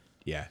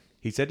 Yeah.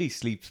 He said he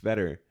sleeps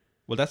better.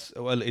 Well,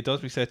 it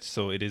does reset.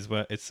 So it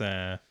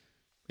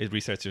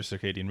resets your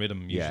circadian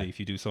rhythm usually if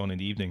you do sauna in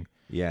the evening.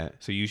 Yeah.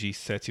 So it usually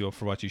sets you up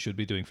for what you should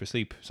be doing for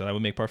sleep. So that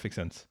would make perfect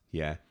sense.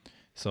 Yeah.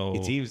 So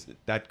it seems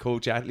that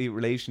coach-athlete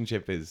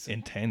relationship is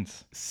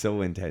intense.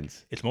 So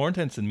intense. It's more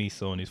intense than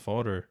Miso and his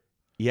father.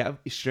 Yeah,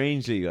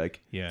 strangely,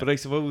 like. Yeah. But I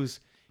suppose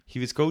he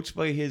was coached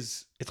by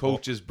his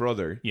coach's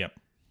brother. Yeah.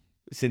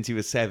 Since he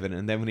was 7,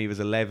 and then when he was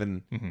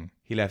 11,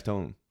 he left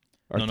home.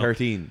 Or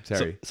 13,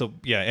 sorry. So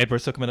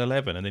Edwards took him at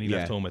 11, and then he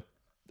left home at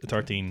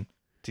 13.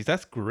 See,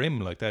 that's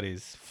grim. Like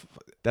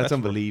that's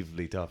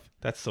unbelievably tough.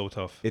 That's so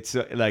tough. It's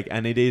like,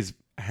 and it is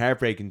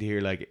heartbreaking to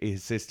hear. Like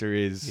his sister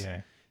is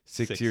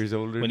 6 years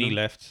older when than he him,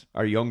 left,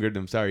 or younger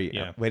than him. Sorry,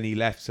 when he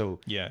left. So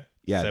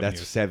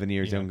that's 7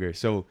 years younger.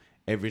 So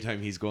every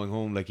time he's going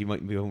home, like he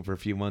might be home for a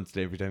few months.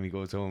 Every time he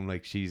goes home,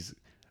 like she's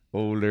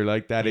older.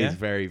 Like that is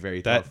very,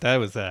 very tough.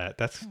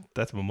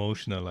 That's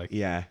emotional. Like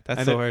that's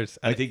and so hard.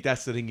 I think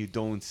that's the thing you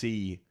don't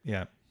see.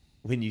 Yeah.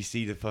 When you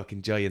see the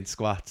fucking giant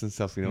squats and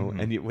stuff,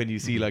 and when you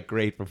see like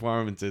great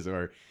performances,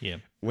 or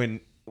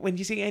when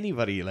you see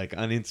anybody like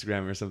on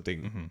Instagram or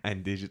something,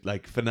 and they just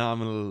like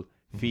phenomenal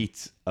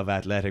feats of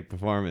athletic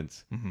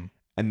performance,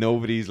 and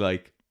nobody's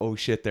like, oh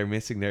shit, they're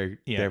missing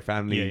their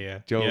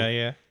family joke.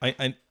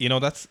 I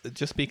that's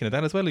just speaking of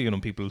that as well.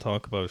 People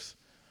talk about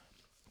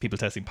people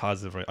testing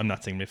positive. Right? I'm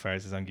not saying Mick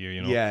Farris is on gear,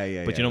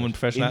 but when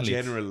professional athletes,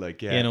 in general,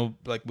 like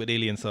like with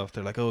alien stuff,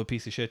 they're like, oh, a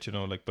piece of shit,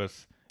 like, but.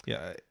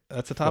 Yeah,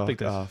 that's a topic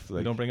that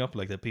we don't bring up.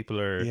 Like that,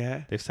 people are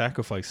they've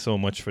sacrificed so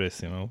much for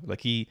this.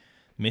 Like he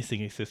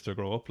missing his sister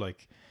grow up.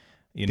 Like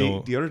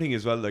the other thing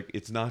as well. Like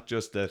it's not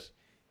just that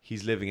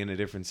he's living in a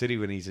different city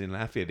when he's in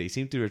Latvia. They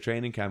seem to do a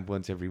training camp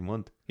once every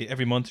month.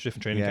 Every month, a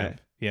different training camp.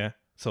 Yeah,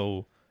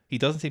 so he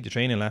doesn't seem to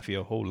train in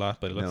Latvia a whole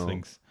lot by the looks of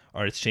things,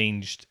 or it's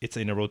changed. It's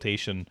in a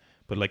rotation,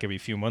 but like every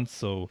few months.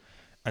 So,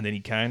 and then he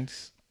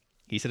can't.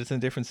 He said it's in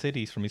different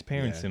cities from his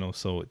parents,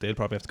 so they'll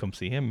probably have to come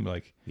see him.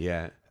 Like,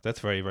 that's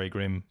very, very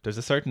grim. There's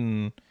a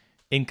certain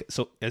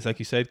so as like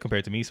you said,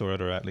 compared to me, or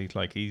other athlete,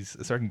 like he's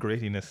a certain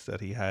grittiness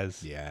that he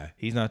has. Yeah,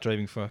 he's not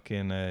driving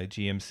fucking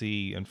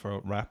GMC and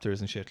for Raptors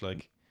and shit.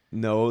 Like,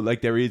 no,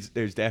 like there's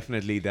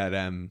definitely that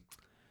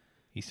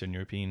Eastern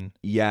European.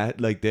 Yeah,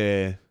 like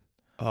the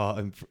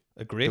a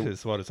grit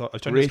is what it's. I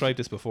was trying to describe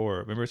this before.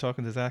 Remember we were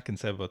talking to Zach and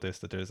Seb about this,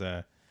 that there's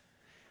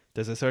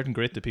a certain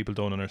grit that people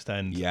don't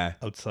understand.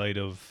 Outside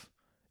of.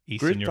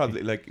 Eastern grit,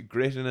 probably like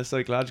grit in a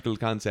psychological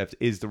concept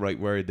is the right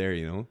word there.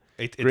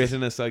 Grit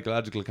in a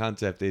psychological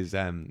concept is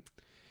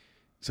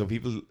so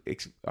people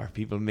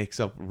mix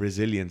up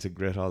resilience and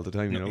grit all the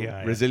time.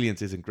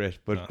 Resilience isn't grit,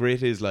 but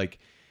grit is like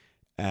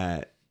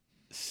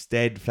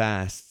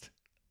steadfast,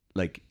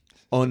 like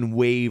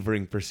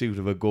unwavering pursuit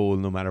of a goal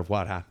no matter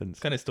what happens.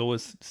 Kind of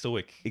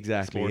stoic.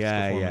 Exactly.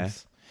 Yeah.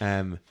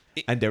 And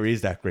there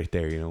is that grit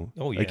there.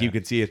 Oh yeah. Like you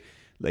can see it.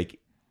 Like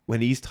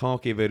when he's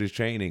talking about his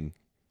training.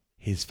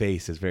 His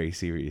face is very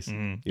serious.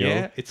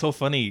 It's so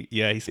funny.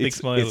 Yeah, he's big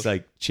smile. It's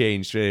like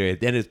changed straight away.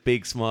 Then his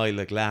big smile,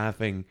 like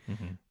laughing,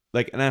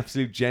 like an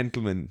absolute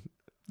gentleman.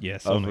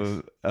 Yes,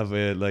 of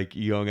a like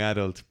young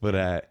adult,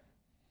 but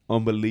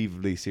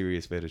unbelievably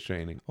serious about his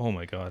training. Oh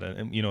my god!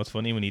 And it's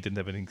funny when he didn't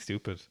have anything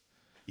stupid.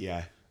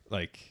 Yeah,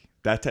 like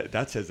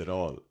that says it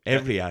all.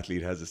 Every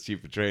athlete has a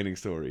stupid training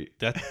story.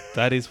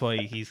 That is why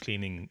he's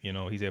cleaning.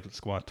 He's able to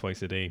squat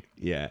twice a day.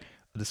 Yeah,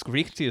 the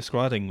frequency of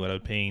squatting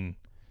without pain.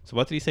 So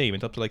what did he say? He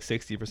went up to like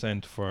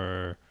 60%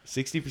 for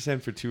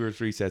 60% for 2 or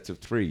 3 sets of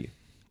 3,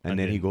 and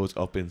then he goes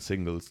up in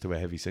singles to a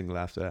heavy single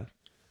after that.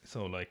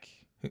 So like,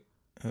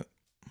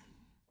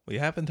 we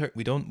haven't heard.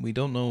 We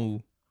don't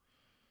know.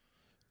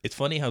 It's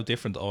funny how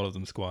different all of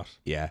them squat.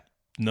 Yeah,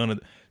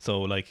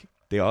 so like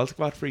they all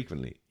squat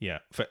frequently. Yeah,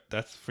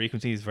 that's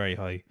frequency is very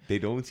high. They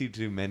don't seem to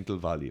do mental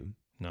volume.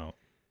 No.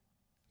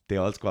 They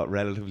all squat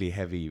relatively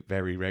heavy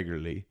very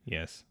regularly.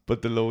 Yes.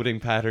 But the loading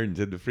patterns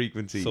and the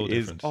frequency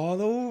is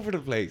all over the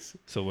place.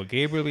 So with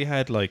Gabriel, we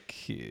had like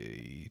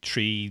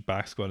 3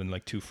 back squat and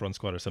like 2 front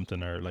squat or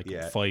something, or like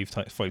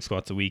 5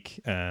 squats a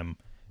week.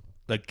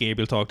 Like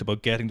Gabriel talked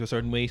about getting to a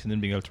certain weight and then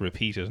being able to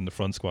repeat it in the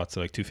front squat.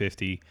 So like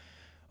 250,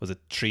 was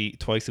it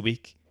twice a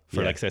week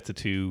for like sets of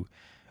 2,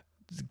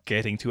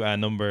 getting to a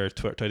number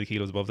 30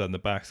 kilos above that in the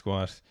back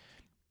squat.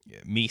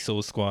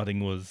 Miso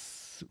squatting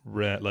was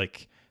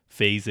like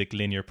phasic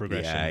linear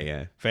progression.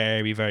 Yeah.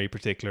 Very, very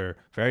particular,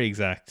 very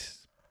exact.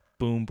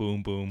 Boom,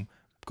 boom, boom.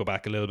 Go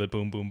back a little bit.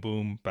 Boom, boom,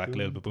 boom. Back a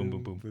little bit. Boom,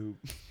 boom, boom.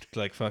 It's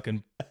like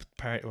fucking,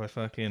 what's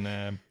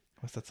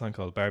that song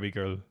called? Barbie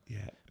Girl.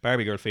 Yeah.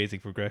 Barbie Girl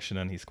phasic progression,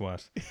 and he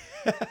squat.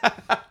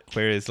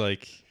 Whereas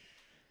like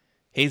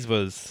his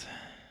was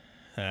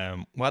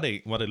what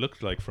it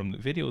looked like from the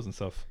videos and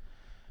stuff.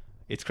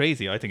 It's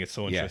crazy. I think it's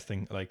so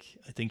interesting. Like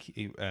I think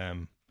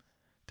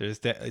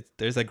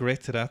there's a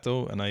grit to that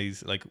though, and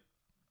there's a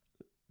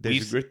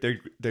grit.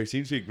 There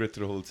seems to be a grit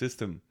to the whole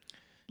system.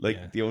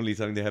 Like the only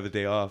time they have a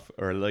day off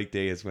or a light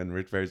day is when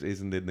Ritvers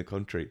isn't in the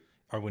country,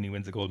 or when he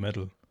wins a gold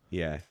medal.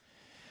 Yeah.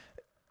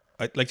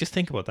 Just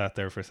think about that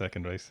there for a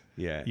second, right?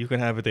 Yeah. You can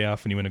have a day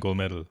off when you win a gold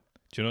medal.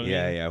 Do you know what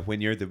I mean? Yeah. When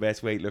you're the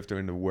best weightlifter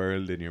in the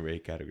world in your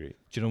weight category.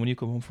 Do you know when you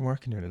go home from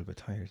work and you're a little bit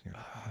tired and you're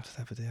like, I'll just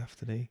have a day off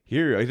today?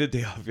 Here, I did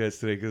day off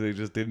yesterday because I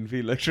just didn't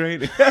feel like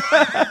training.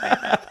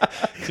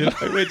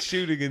 I went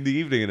shooting in the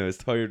evening and I was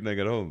tired when I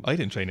got home. I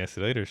didn't train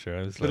yesterday either, sure.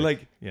 I was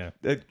yeah.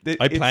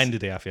 I planned a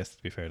day off yesterday,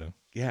 to be fair though.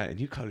 Yeah, and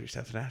you call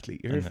yourself an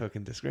athlete. You're a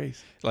fucking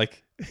disgrace.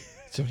 Like,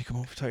 somebody come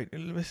over tired a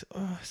little bit.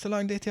 Oh, it's a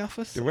long day at the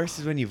office. The worst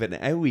is when you've an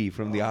owie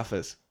from the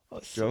office.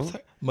 So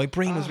my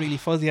brain was really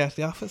fuzzy at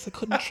the office. I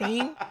couldn't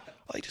train.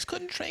 I just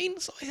couldn't train,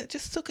 so I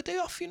just took a day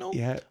off, you know.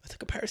 Yeah. I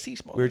took a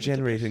paracetamol. We were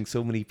generating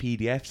so many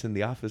PDFs in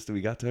the office that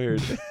we got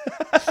tired.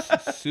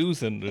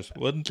 Susan just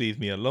wouldn't leave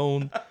me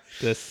alone.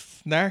 The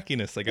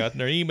snarkiness I got in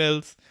her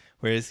emails,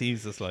 whereas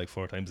he's just like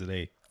 4 times a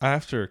day.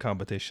 After a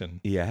competition.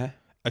 Yeah.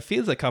 It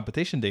feels like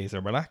competition days are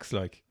relaxed,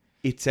 like.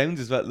 It sounds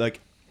as well, like,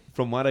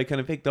 from what I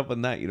kind of picked up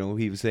on that, you know,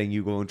 he was saying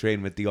you go and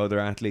train with the other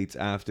athletes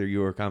after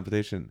your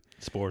competition.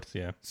 Sports,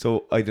 yeah.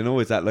 So, I don't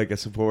know, is that like a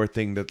support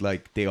thing that,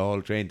 like, they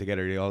all train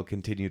together, they all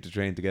continue to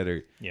train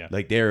together? Yeah.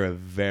 Like, they're a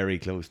very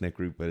close-knit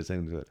group by the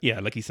sounds of it. Yeah,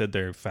 like he said,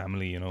 they're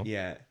family, you know.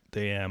 Yeah.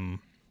 They,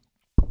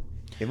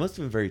 It must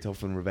have been very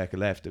tough when Rebecca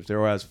left, if there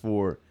was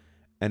 4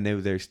 and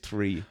now there's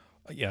 3.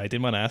 Yeah, I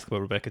didn't want to ask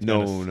about Rebecca.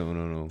 No.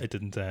 It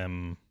didn't,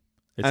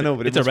 I know,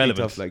 but it's irrelevant.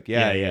 Tough, like,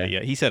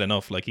 yeah. He said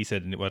enough. Like he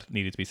said what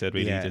needed to be said.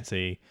 Really, Yeah. He did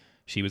say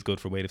she was good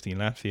for weightlifting in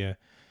Latvia.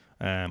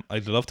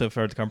 I'd love to have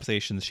heard the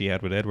conversations she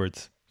had with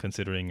Edwards.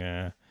 Considering,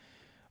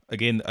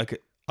 again,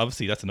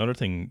 obviously that's another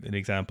thing. An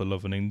example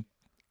of an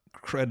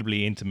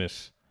incredibly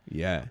intimate.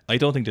 Yeah. I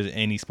don't think there's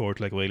any sport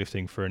like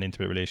weightlifting for an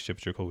intimate relationship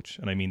with your coach,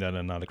 and I mean that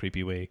in not a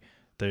creepy way.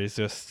 There's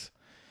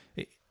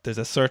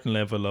a certain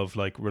level of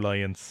like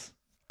reliance.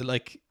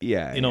 Like,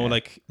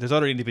 like there's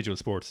other individual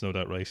sports, no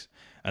doubt, right?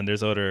 And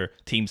there's other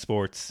team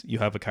sports. You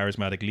have a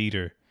charismatic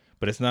leader,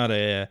 but it's not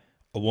a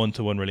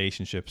one-to-one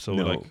relationship. So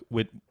No.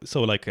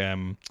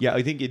 yeah,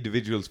 I think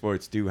individual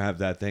sports do have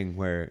that thing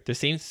where there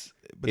seems,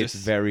 but it's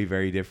very,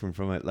 very different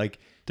from it. Like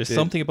there's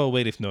something about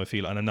weightlifting, I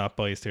feel, and I'm not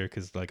biased here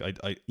because like I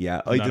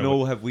don't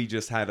know. Have we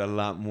just had a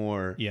lot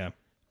more? Yeah.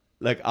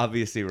 Like,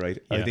 obviously, right?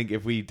 Yeah. I think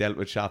if we dealt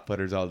with shot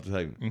putters all the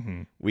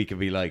time, we could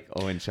be like,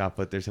 oh, in shot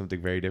put, there's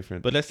something very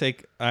different. But let's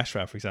take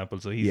Ashraf, for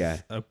example. So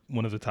he's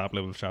one of the top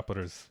level shot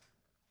putters.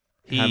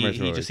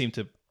 He just seemed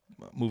to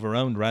move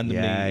around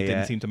randomly. It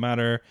didn't seem to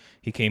matter.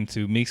 He came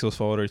to Mixo's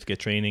father to get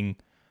training.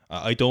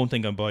 I don't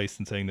think I'm biased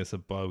in saying this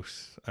about...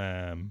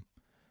 I'm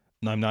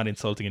not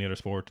insulting any other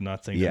sport. I'm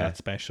not saying they're not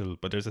special.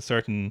 But there's a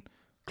certain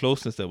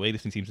closeness that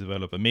weightlifting seems to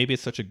develop, and maybe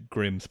it's such a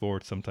grim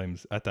sport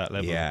sometimes at that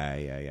level. Yeah.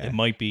 It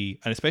might be,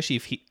 and especially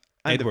if he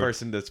and the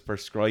person that's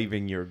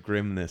prescribing your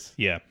grimness,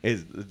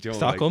 is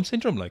Stockholm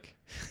syndrome, like,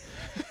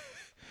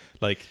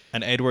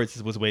 and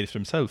Edwards was a weightlifter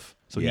himself,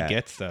 so he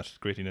gets that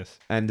grittiness.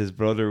 And his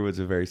brother was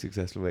a very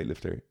successful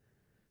weightlifter,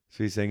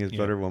 so he's saying his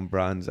brother won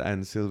bronze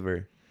and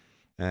silver.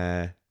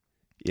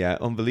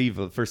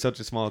 Unbelievable for such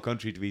a small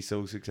country to be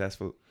so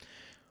successful.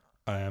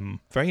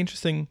 Very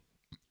interesting.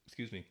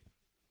 Excuse me.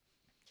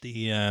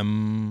 The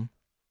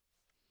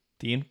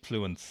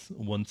influence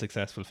one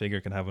successful figure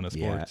can have on a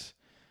sport.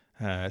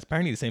 It's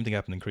apparently the same thing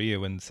happened in Korea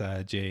when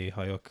Jae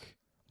Hyuk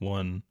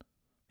won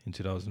in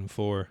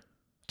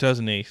 2008.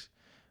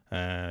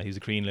 He was a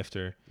Korean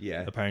lifter.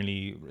 Yeah.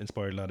 Apparently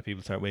inspired a lot of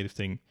people to start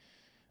weightlifting.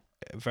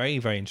 Very,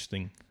 very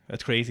interesting.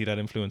 That's crazy, that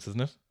influence, isn't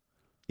it?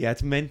 Yeah,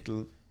 it's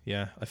mental.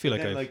 Yeah, I feel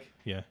like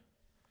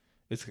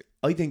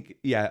I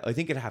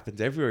think it happens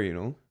everywhere, you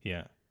know?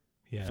 Yeah.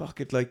 Fuck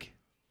it, like...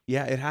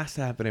 Yeah, it has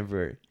to happen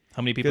everywhere.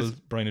 How many people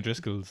Brian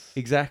O'Driscoll's?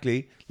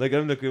 Exactly. Like,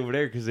 I'm looking over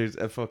there because there's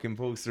a fucking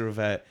poster of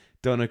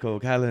Donnacha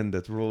O'Callaghan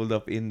that's rolled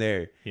up in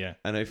there. Yeah.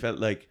 And I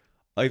felt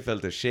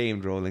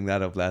ashamed rolling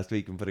that up last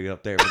week and putting it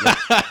up there. But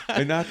like,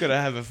 I'm not going to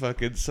have a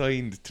fucking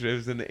signed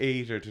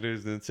 2008 or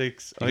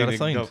 2006. You got it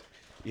signed?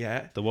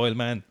 Yeah. The Wild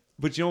Man.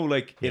 But you know,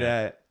 like,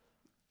 I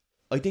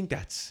think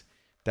that's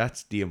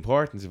the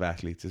importance of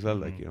athletes as well,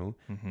 like, you know.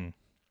 Mm-hmm.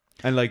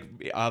 And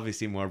like,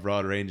 obviously more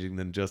broad ranging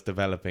than just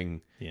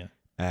developing...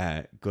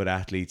 good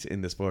athletes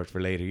in the sport for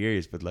later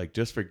years, but like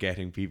just for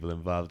getting people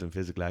involved in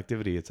physical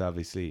activity, it's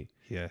obviously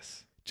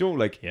Joe,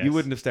 like you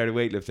wouldn't have started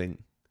weightlifting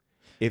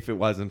if it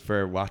wasn't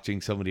for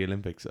watching some of the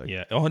Olympics. Like.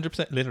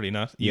 100%, literally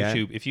not.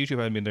 YouTube. If YouTube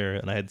hadn't been there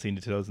and I hadn't seen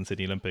the 2000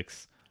 Sydney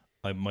Olympics,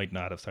 I might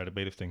not have started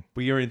weightlifting.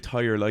 But your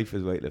entire life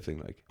is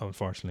weightlifting, like.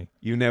 Unfortunately.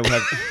 You now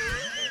have.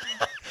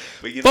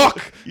 But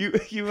Fuck!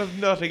 You have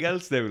nothing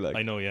else now, like.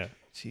 I know, yeah.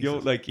 You know,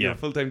 like your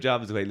full-time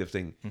job is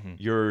weightlifting.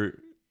 Your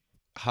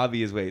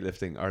hobby is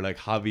weightlifting, or like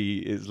hobby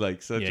is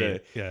like such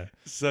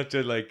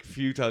a like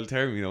futile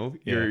term, you know.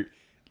 You're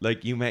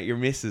like, you met your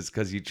missus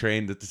because you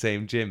trained at the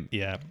same gym.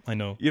 Yeah, I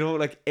know. You know,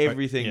 like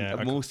everything.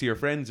 Most of your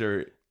friends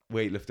are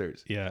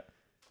weightlifters. Yeah.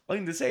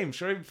 I'm the same.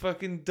 Sure, I'm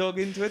fucking dug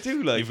into it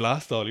too. Like, you've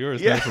lost all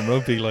yours now from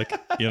rugby, like,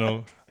 you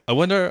know. I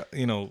wonder,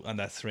 you know, on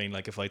that strain,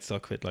 like if I'd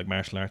stuck with like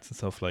martial arts and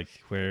stuff, like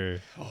where.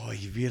 Oh,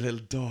 you'd be a little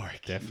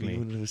dork. Definitely. You'd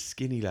be one of those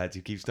skinny lads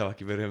who keeps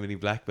talking about how many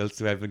black belts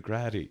they have in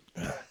karate.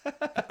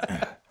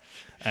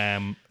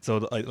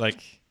 So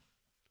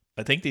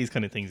I think these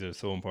kind of things are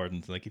so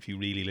important. Like if you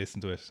really listen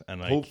to it,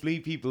 and like, hopefully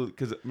people,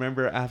 because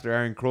remember after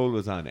Aaron Kroll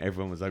was on,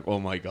 everyone was like, "Oh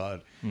my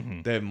god,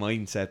 the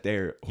mindset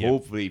there." Yep.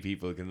 Hopefully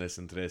people can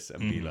listen to this and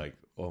be like,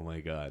 "Oh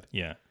my god."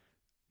 Yeah,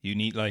 you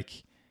need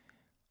like.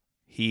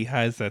 He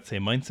has that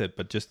same mindset,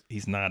 but just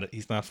he's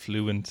not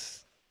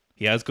fluent.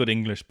 He has good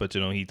English, but you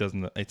know he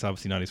doesn't. It's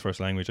obviously not his first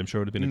language. I'm sure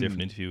it would have been a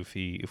different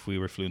interview if we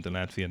were fluent in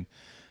Latvian.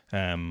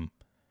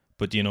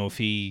 But you know, if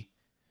he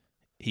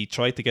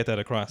tried to get that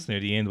across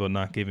near the end, but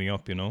not giving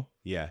up, you know.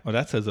 Yeah. Oh,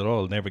 that says it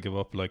all. Never give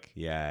up. Like.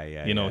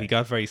 Yeah. You know, he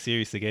got very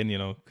serious again. You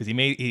know, because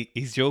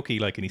he's jokey,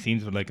 like, and he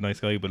seems like a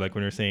nice guy, but like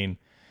when you're saying.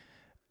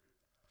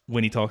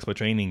 When he talks about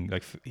training,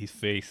 like his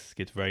face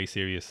gets very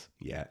serious.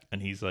 Yeah.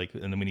 And he's like,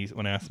 and then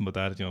when I asked him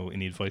about that, you know,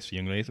 any advice for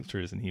young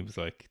weightlifters, and he was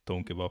like,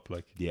 don't give up.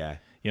 Like, yeah.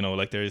 You know,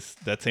 like there's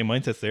that same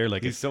mindset there.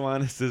 Like he's so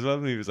honest as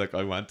well. He was like,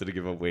 I wanted to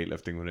give up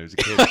weightlifting when I was a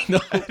kid. I know.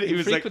 He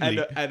was like,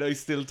 and I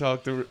still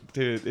talk to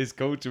his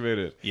coach about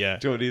it. Yeah.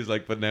 Jody's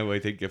like, but now I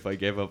think if I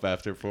give up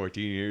after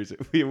 14 years, it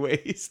would be a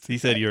waste. He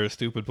said, you're a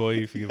stupid boy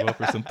if you give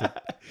up or something.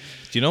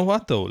 Do you know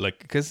what though? Like,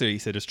 because he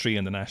said there's 3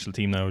 on the national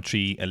team now,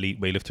 3 elite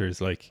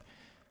weightlifters, like,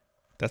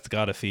 that's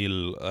gotta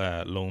feel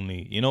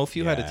lonely. You know, if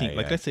you had a team,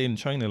 like let's say in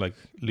China, like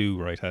Lou,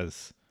 right,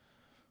 has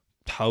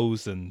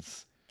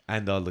thousands.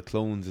 And all the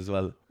clones as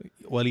well.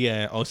 Well,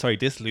 yeah. Oh, sorry,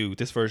 this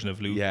version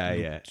of Lou.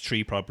 Yeah.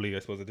 3 probably, I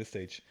suppose, at this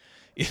stage.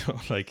 You know,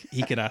 like,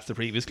 he can ask the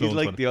previous clones.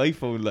 He's like the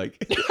iPhone,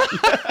 like.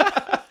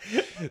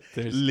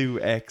 There's Lou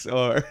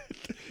XR.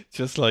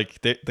 Just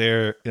like,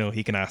 they're, you know,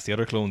 he can ask the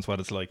other clones what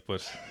it's like,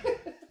 but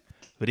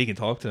he can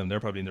talk to them. They're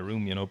probably in the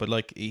room, you know. But,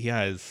 like, he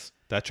has,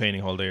 that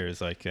training hall there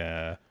is like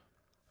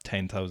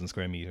 10,000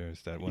 square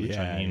meters, that one in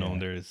China, you know,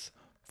 and there's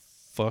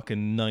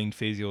fucking 9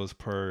 physios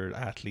per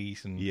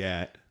athlete, and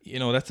you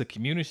know, that's a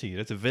community,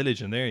 that's a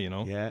village in there, you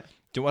know. Yeah.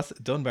 Do what's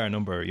Dunbar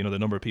number, you know, the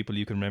number of people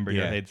you can remember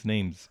your head's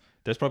names.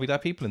 There's probably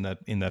that people in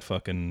that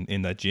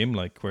gym,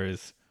 like,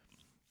 whereas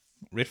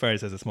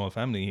Ritfires has a small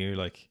family here,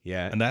 like,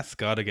 and that's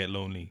gotta get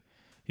lonely.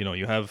 You know,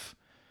 you have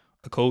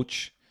a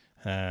coach,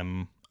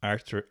 Arthur's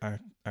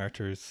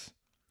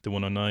the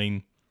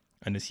 109,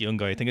 and this young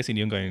guy, I think I seen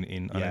the young guy on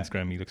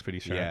Instagram, he looks pretty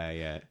sharp.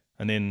 Yeah.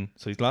 And then,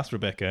 so he's lost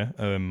Rebecca.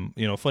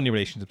 You know, funny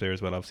relationship there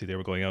as well. Obviously, they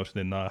were going out and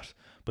then not,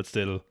 but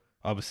still,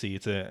 obviously,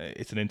 it's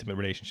an intimate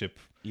relationship.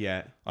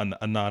 Yeah. And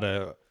not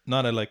a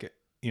like,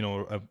 you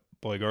know, a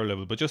boy girl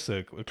level, but just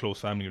a close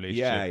family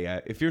relationship.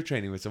 Yeah. If you're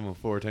training with someone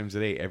 4 times a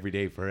day, every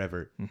day,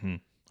 forever, 100%.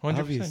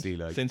 Obviously,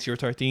 like, since you're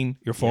 13,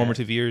 your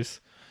formative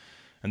years,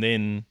 and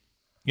then,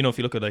 you know, if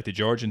you look at like the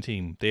Georgian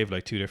team, they have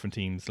like 2 different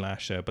teams,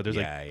 Lasha, but there's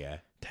like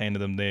 10 of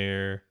them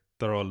there.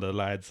 They're all the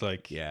lads,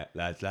 like,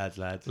 lads,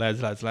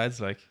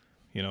 like,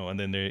 you know, and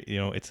then they're, you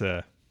know, it's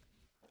a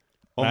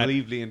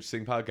unbelievably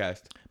interesting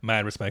podcast.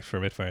 Mad respect for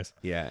Ritfires.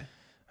 Yeah.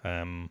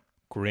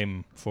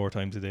 Grim 4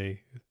 times a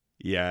day.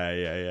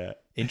 Yeah.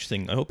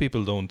 Interesting. I hope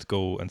people don't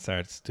go and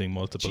start doing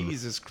multiple.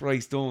 Jesus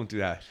Christ, don't do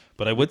that.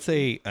 But I would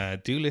say,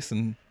 do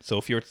listen. So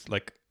if you're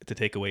like to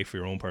take away for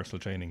your own personal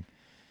training,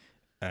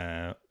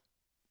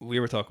 we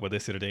were talking about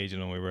this the other day. You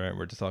know, we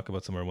were to talk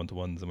about some of our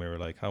 1-to-1s, and we were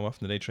like, how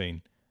often do they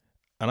train?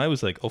 And I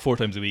was like, 4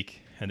 times a week.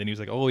 And then he was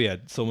like, oh yeah,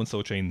 so and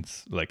so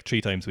trains like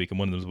 3 times a week, and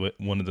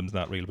one of them's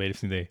not real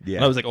weightlifting day. Yeah.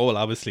 And I was like, oh well,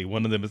 obviously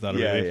one of them is not a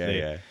real weightlifting day.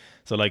 Yeah.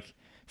 So like,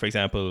 for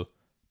example,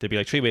 there'd be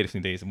like 3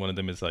 weightlifting days, and one of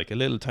them is like a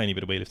little tiny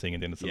bit of weightlifting,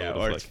 and then it's a load of,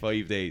 or like, it's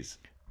 5 days.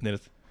 And then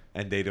it's,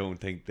 and they don't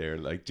think they're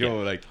like Joe.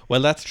 Like,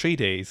 well, that's 3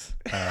 days.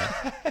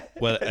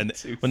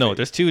 No,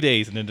 there's 2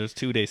 days, and then there's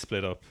 2 days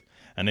split up.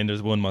 And then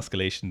there's 1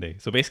 musculation day.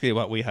 So basically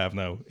what we have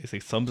now is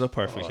it sums up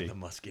perfectly. Oh, the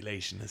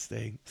musculationist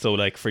thing. So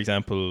like, for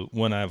example,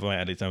 one of my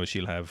athletes now,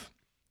 she'll have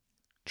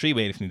 3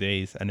 weightlifting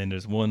days, and then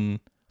there's one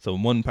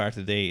part of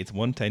the day, it's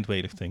 1/10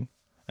 weightlifting,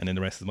 and then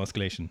the rest is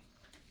musculation.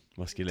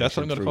 Musculation. That's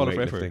what I'm going to call it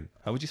forever.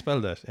 How would you spell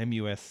that?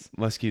 M-U-S.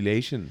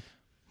 Musculation.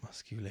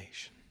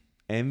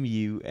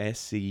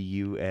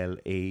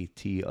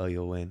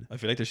 M-U-S-C-U-L-A-T-I-O-N. I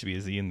feel like there should be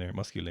a Z in there.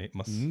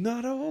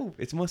 Not at all.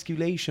 It's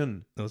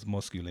musculation. No, it's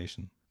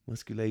musculation.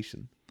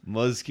 Musculation.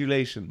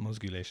 Musculation.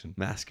 Musculation.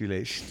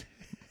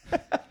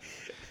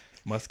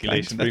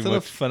 That's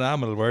a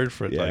phenomenal word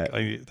for it. Yeah.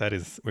 Like,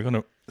 we're going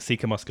to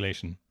seek a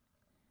musculation.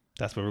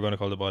 That's what we're going to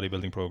call the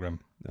bodybuilding program.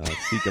 No,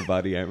 seek a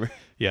body armor.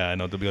 Yeah, I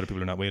know there'll be other people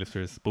who are not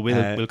weightlifters, but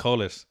we'll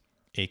call it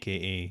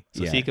AKA.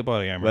 So Sika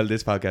body armor. Well,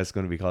 this podcast is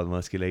going to be called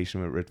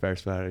Musculation with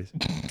Reverse Batteries.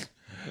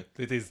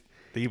 It is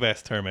the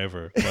best term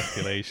ever.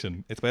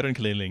 Musculation. It's better than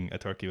killing a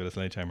turkey with a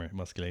sledgehammer.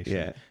 Musculation.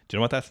 Yeah. Do you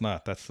know what that's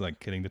not? That's like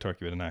killing the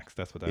turkey with an axe.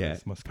 That's what that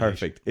is. Musculation.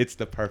 Perfect. It's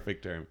the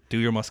perfect term. Do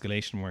your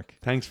musculation work.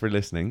 Thanks for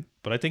listening.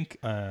 But I think,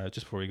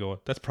 just before we go,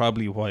 that's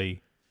probably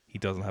why he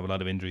doesn't have a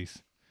lot of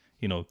injuries.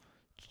 You know,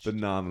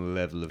 phenomenal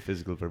level of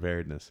physical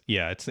preparedness.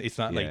 Yeah, it's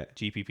not like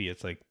GPP.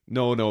 It's like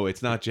no,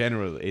 it's not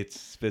general. It's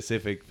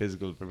specific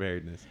physical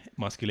preparedness.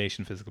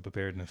 Musculation, physical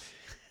preparedness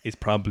is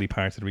probably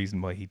part of the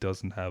reason why he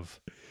doesn't have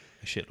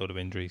a shitload of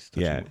injuries.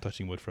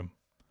 Touching wood from.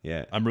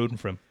 Yeah, I'm rooting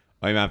for him.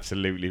 I'm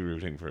absolutely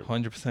rooting for him.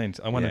 100%.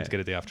 I want him to get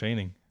a day off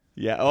training.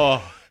 Yeah.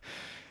 Oh,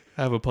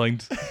 have a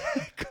pint.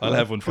 I'll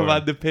have one for him. Come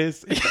on the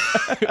piss.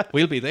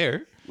 We'll be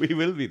there. We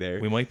will be there.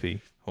 We might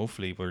be.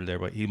 Hopefully, we're there.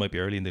 But he might be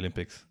early in the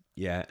Olympics.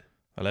 Yeah.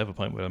 I'll have a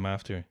pint with him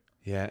after.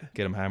 Yeah.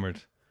 Get him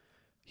hammered.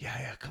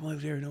 Yeah. Come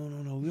out here. No.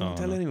 We won't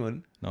tell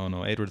anyone.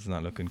 No. Edward's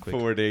not looking quick.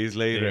 4 days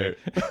later.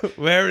 Yeah.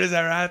 Where is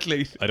our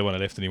athlete? I don't want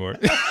to lift anymore.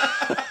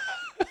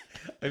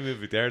 I'm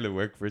moving there to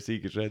work for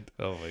Sika Strength.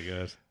 Oh my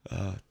God.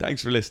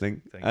 Thanks for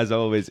listening. As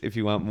always, if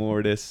you want more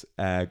of this,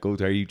 go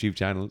to our YouTube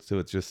channel. So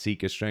it's just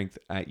Sika Strength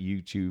at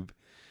YouTube.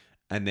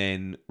 And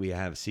then we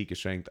have Sika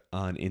Strength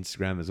on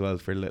Instagram as well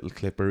for little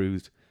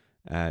clipperoos.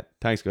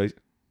 Thanks, guys.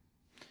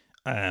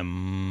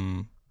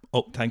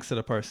 Thanks to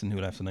the person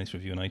who left a nice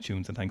review on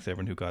iTunes, and thanks to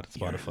everyone who got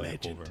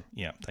Spotify over.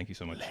 Yeah, thank you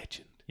so much.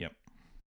 Legend.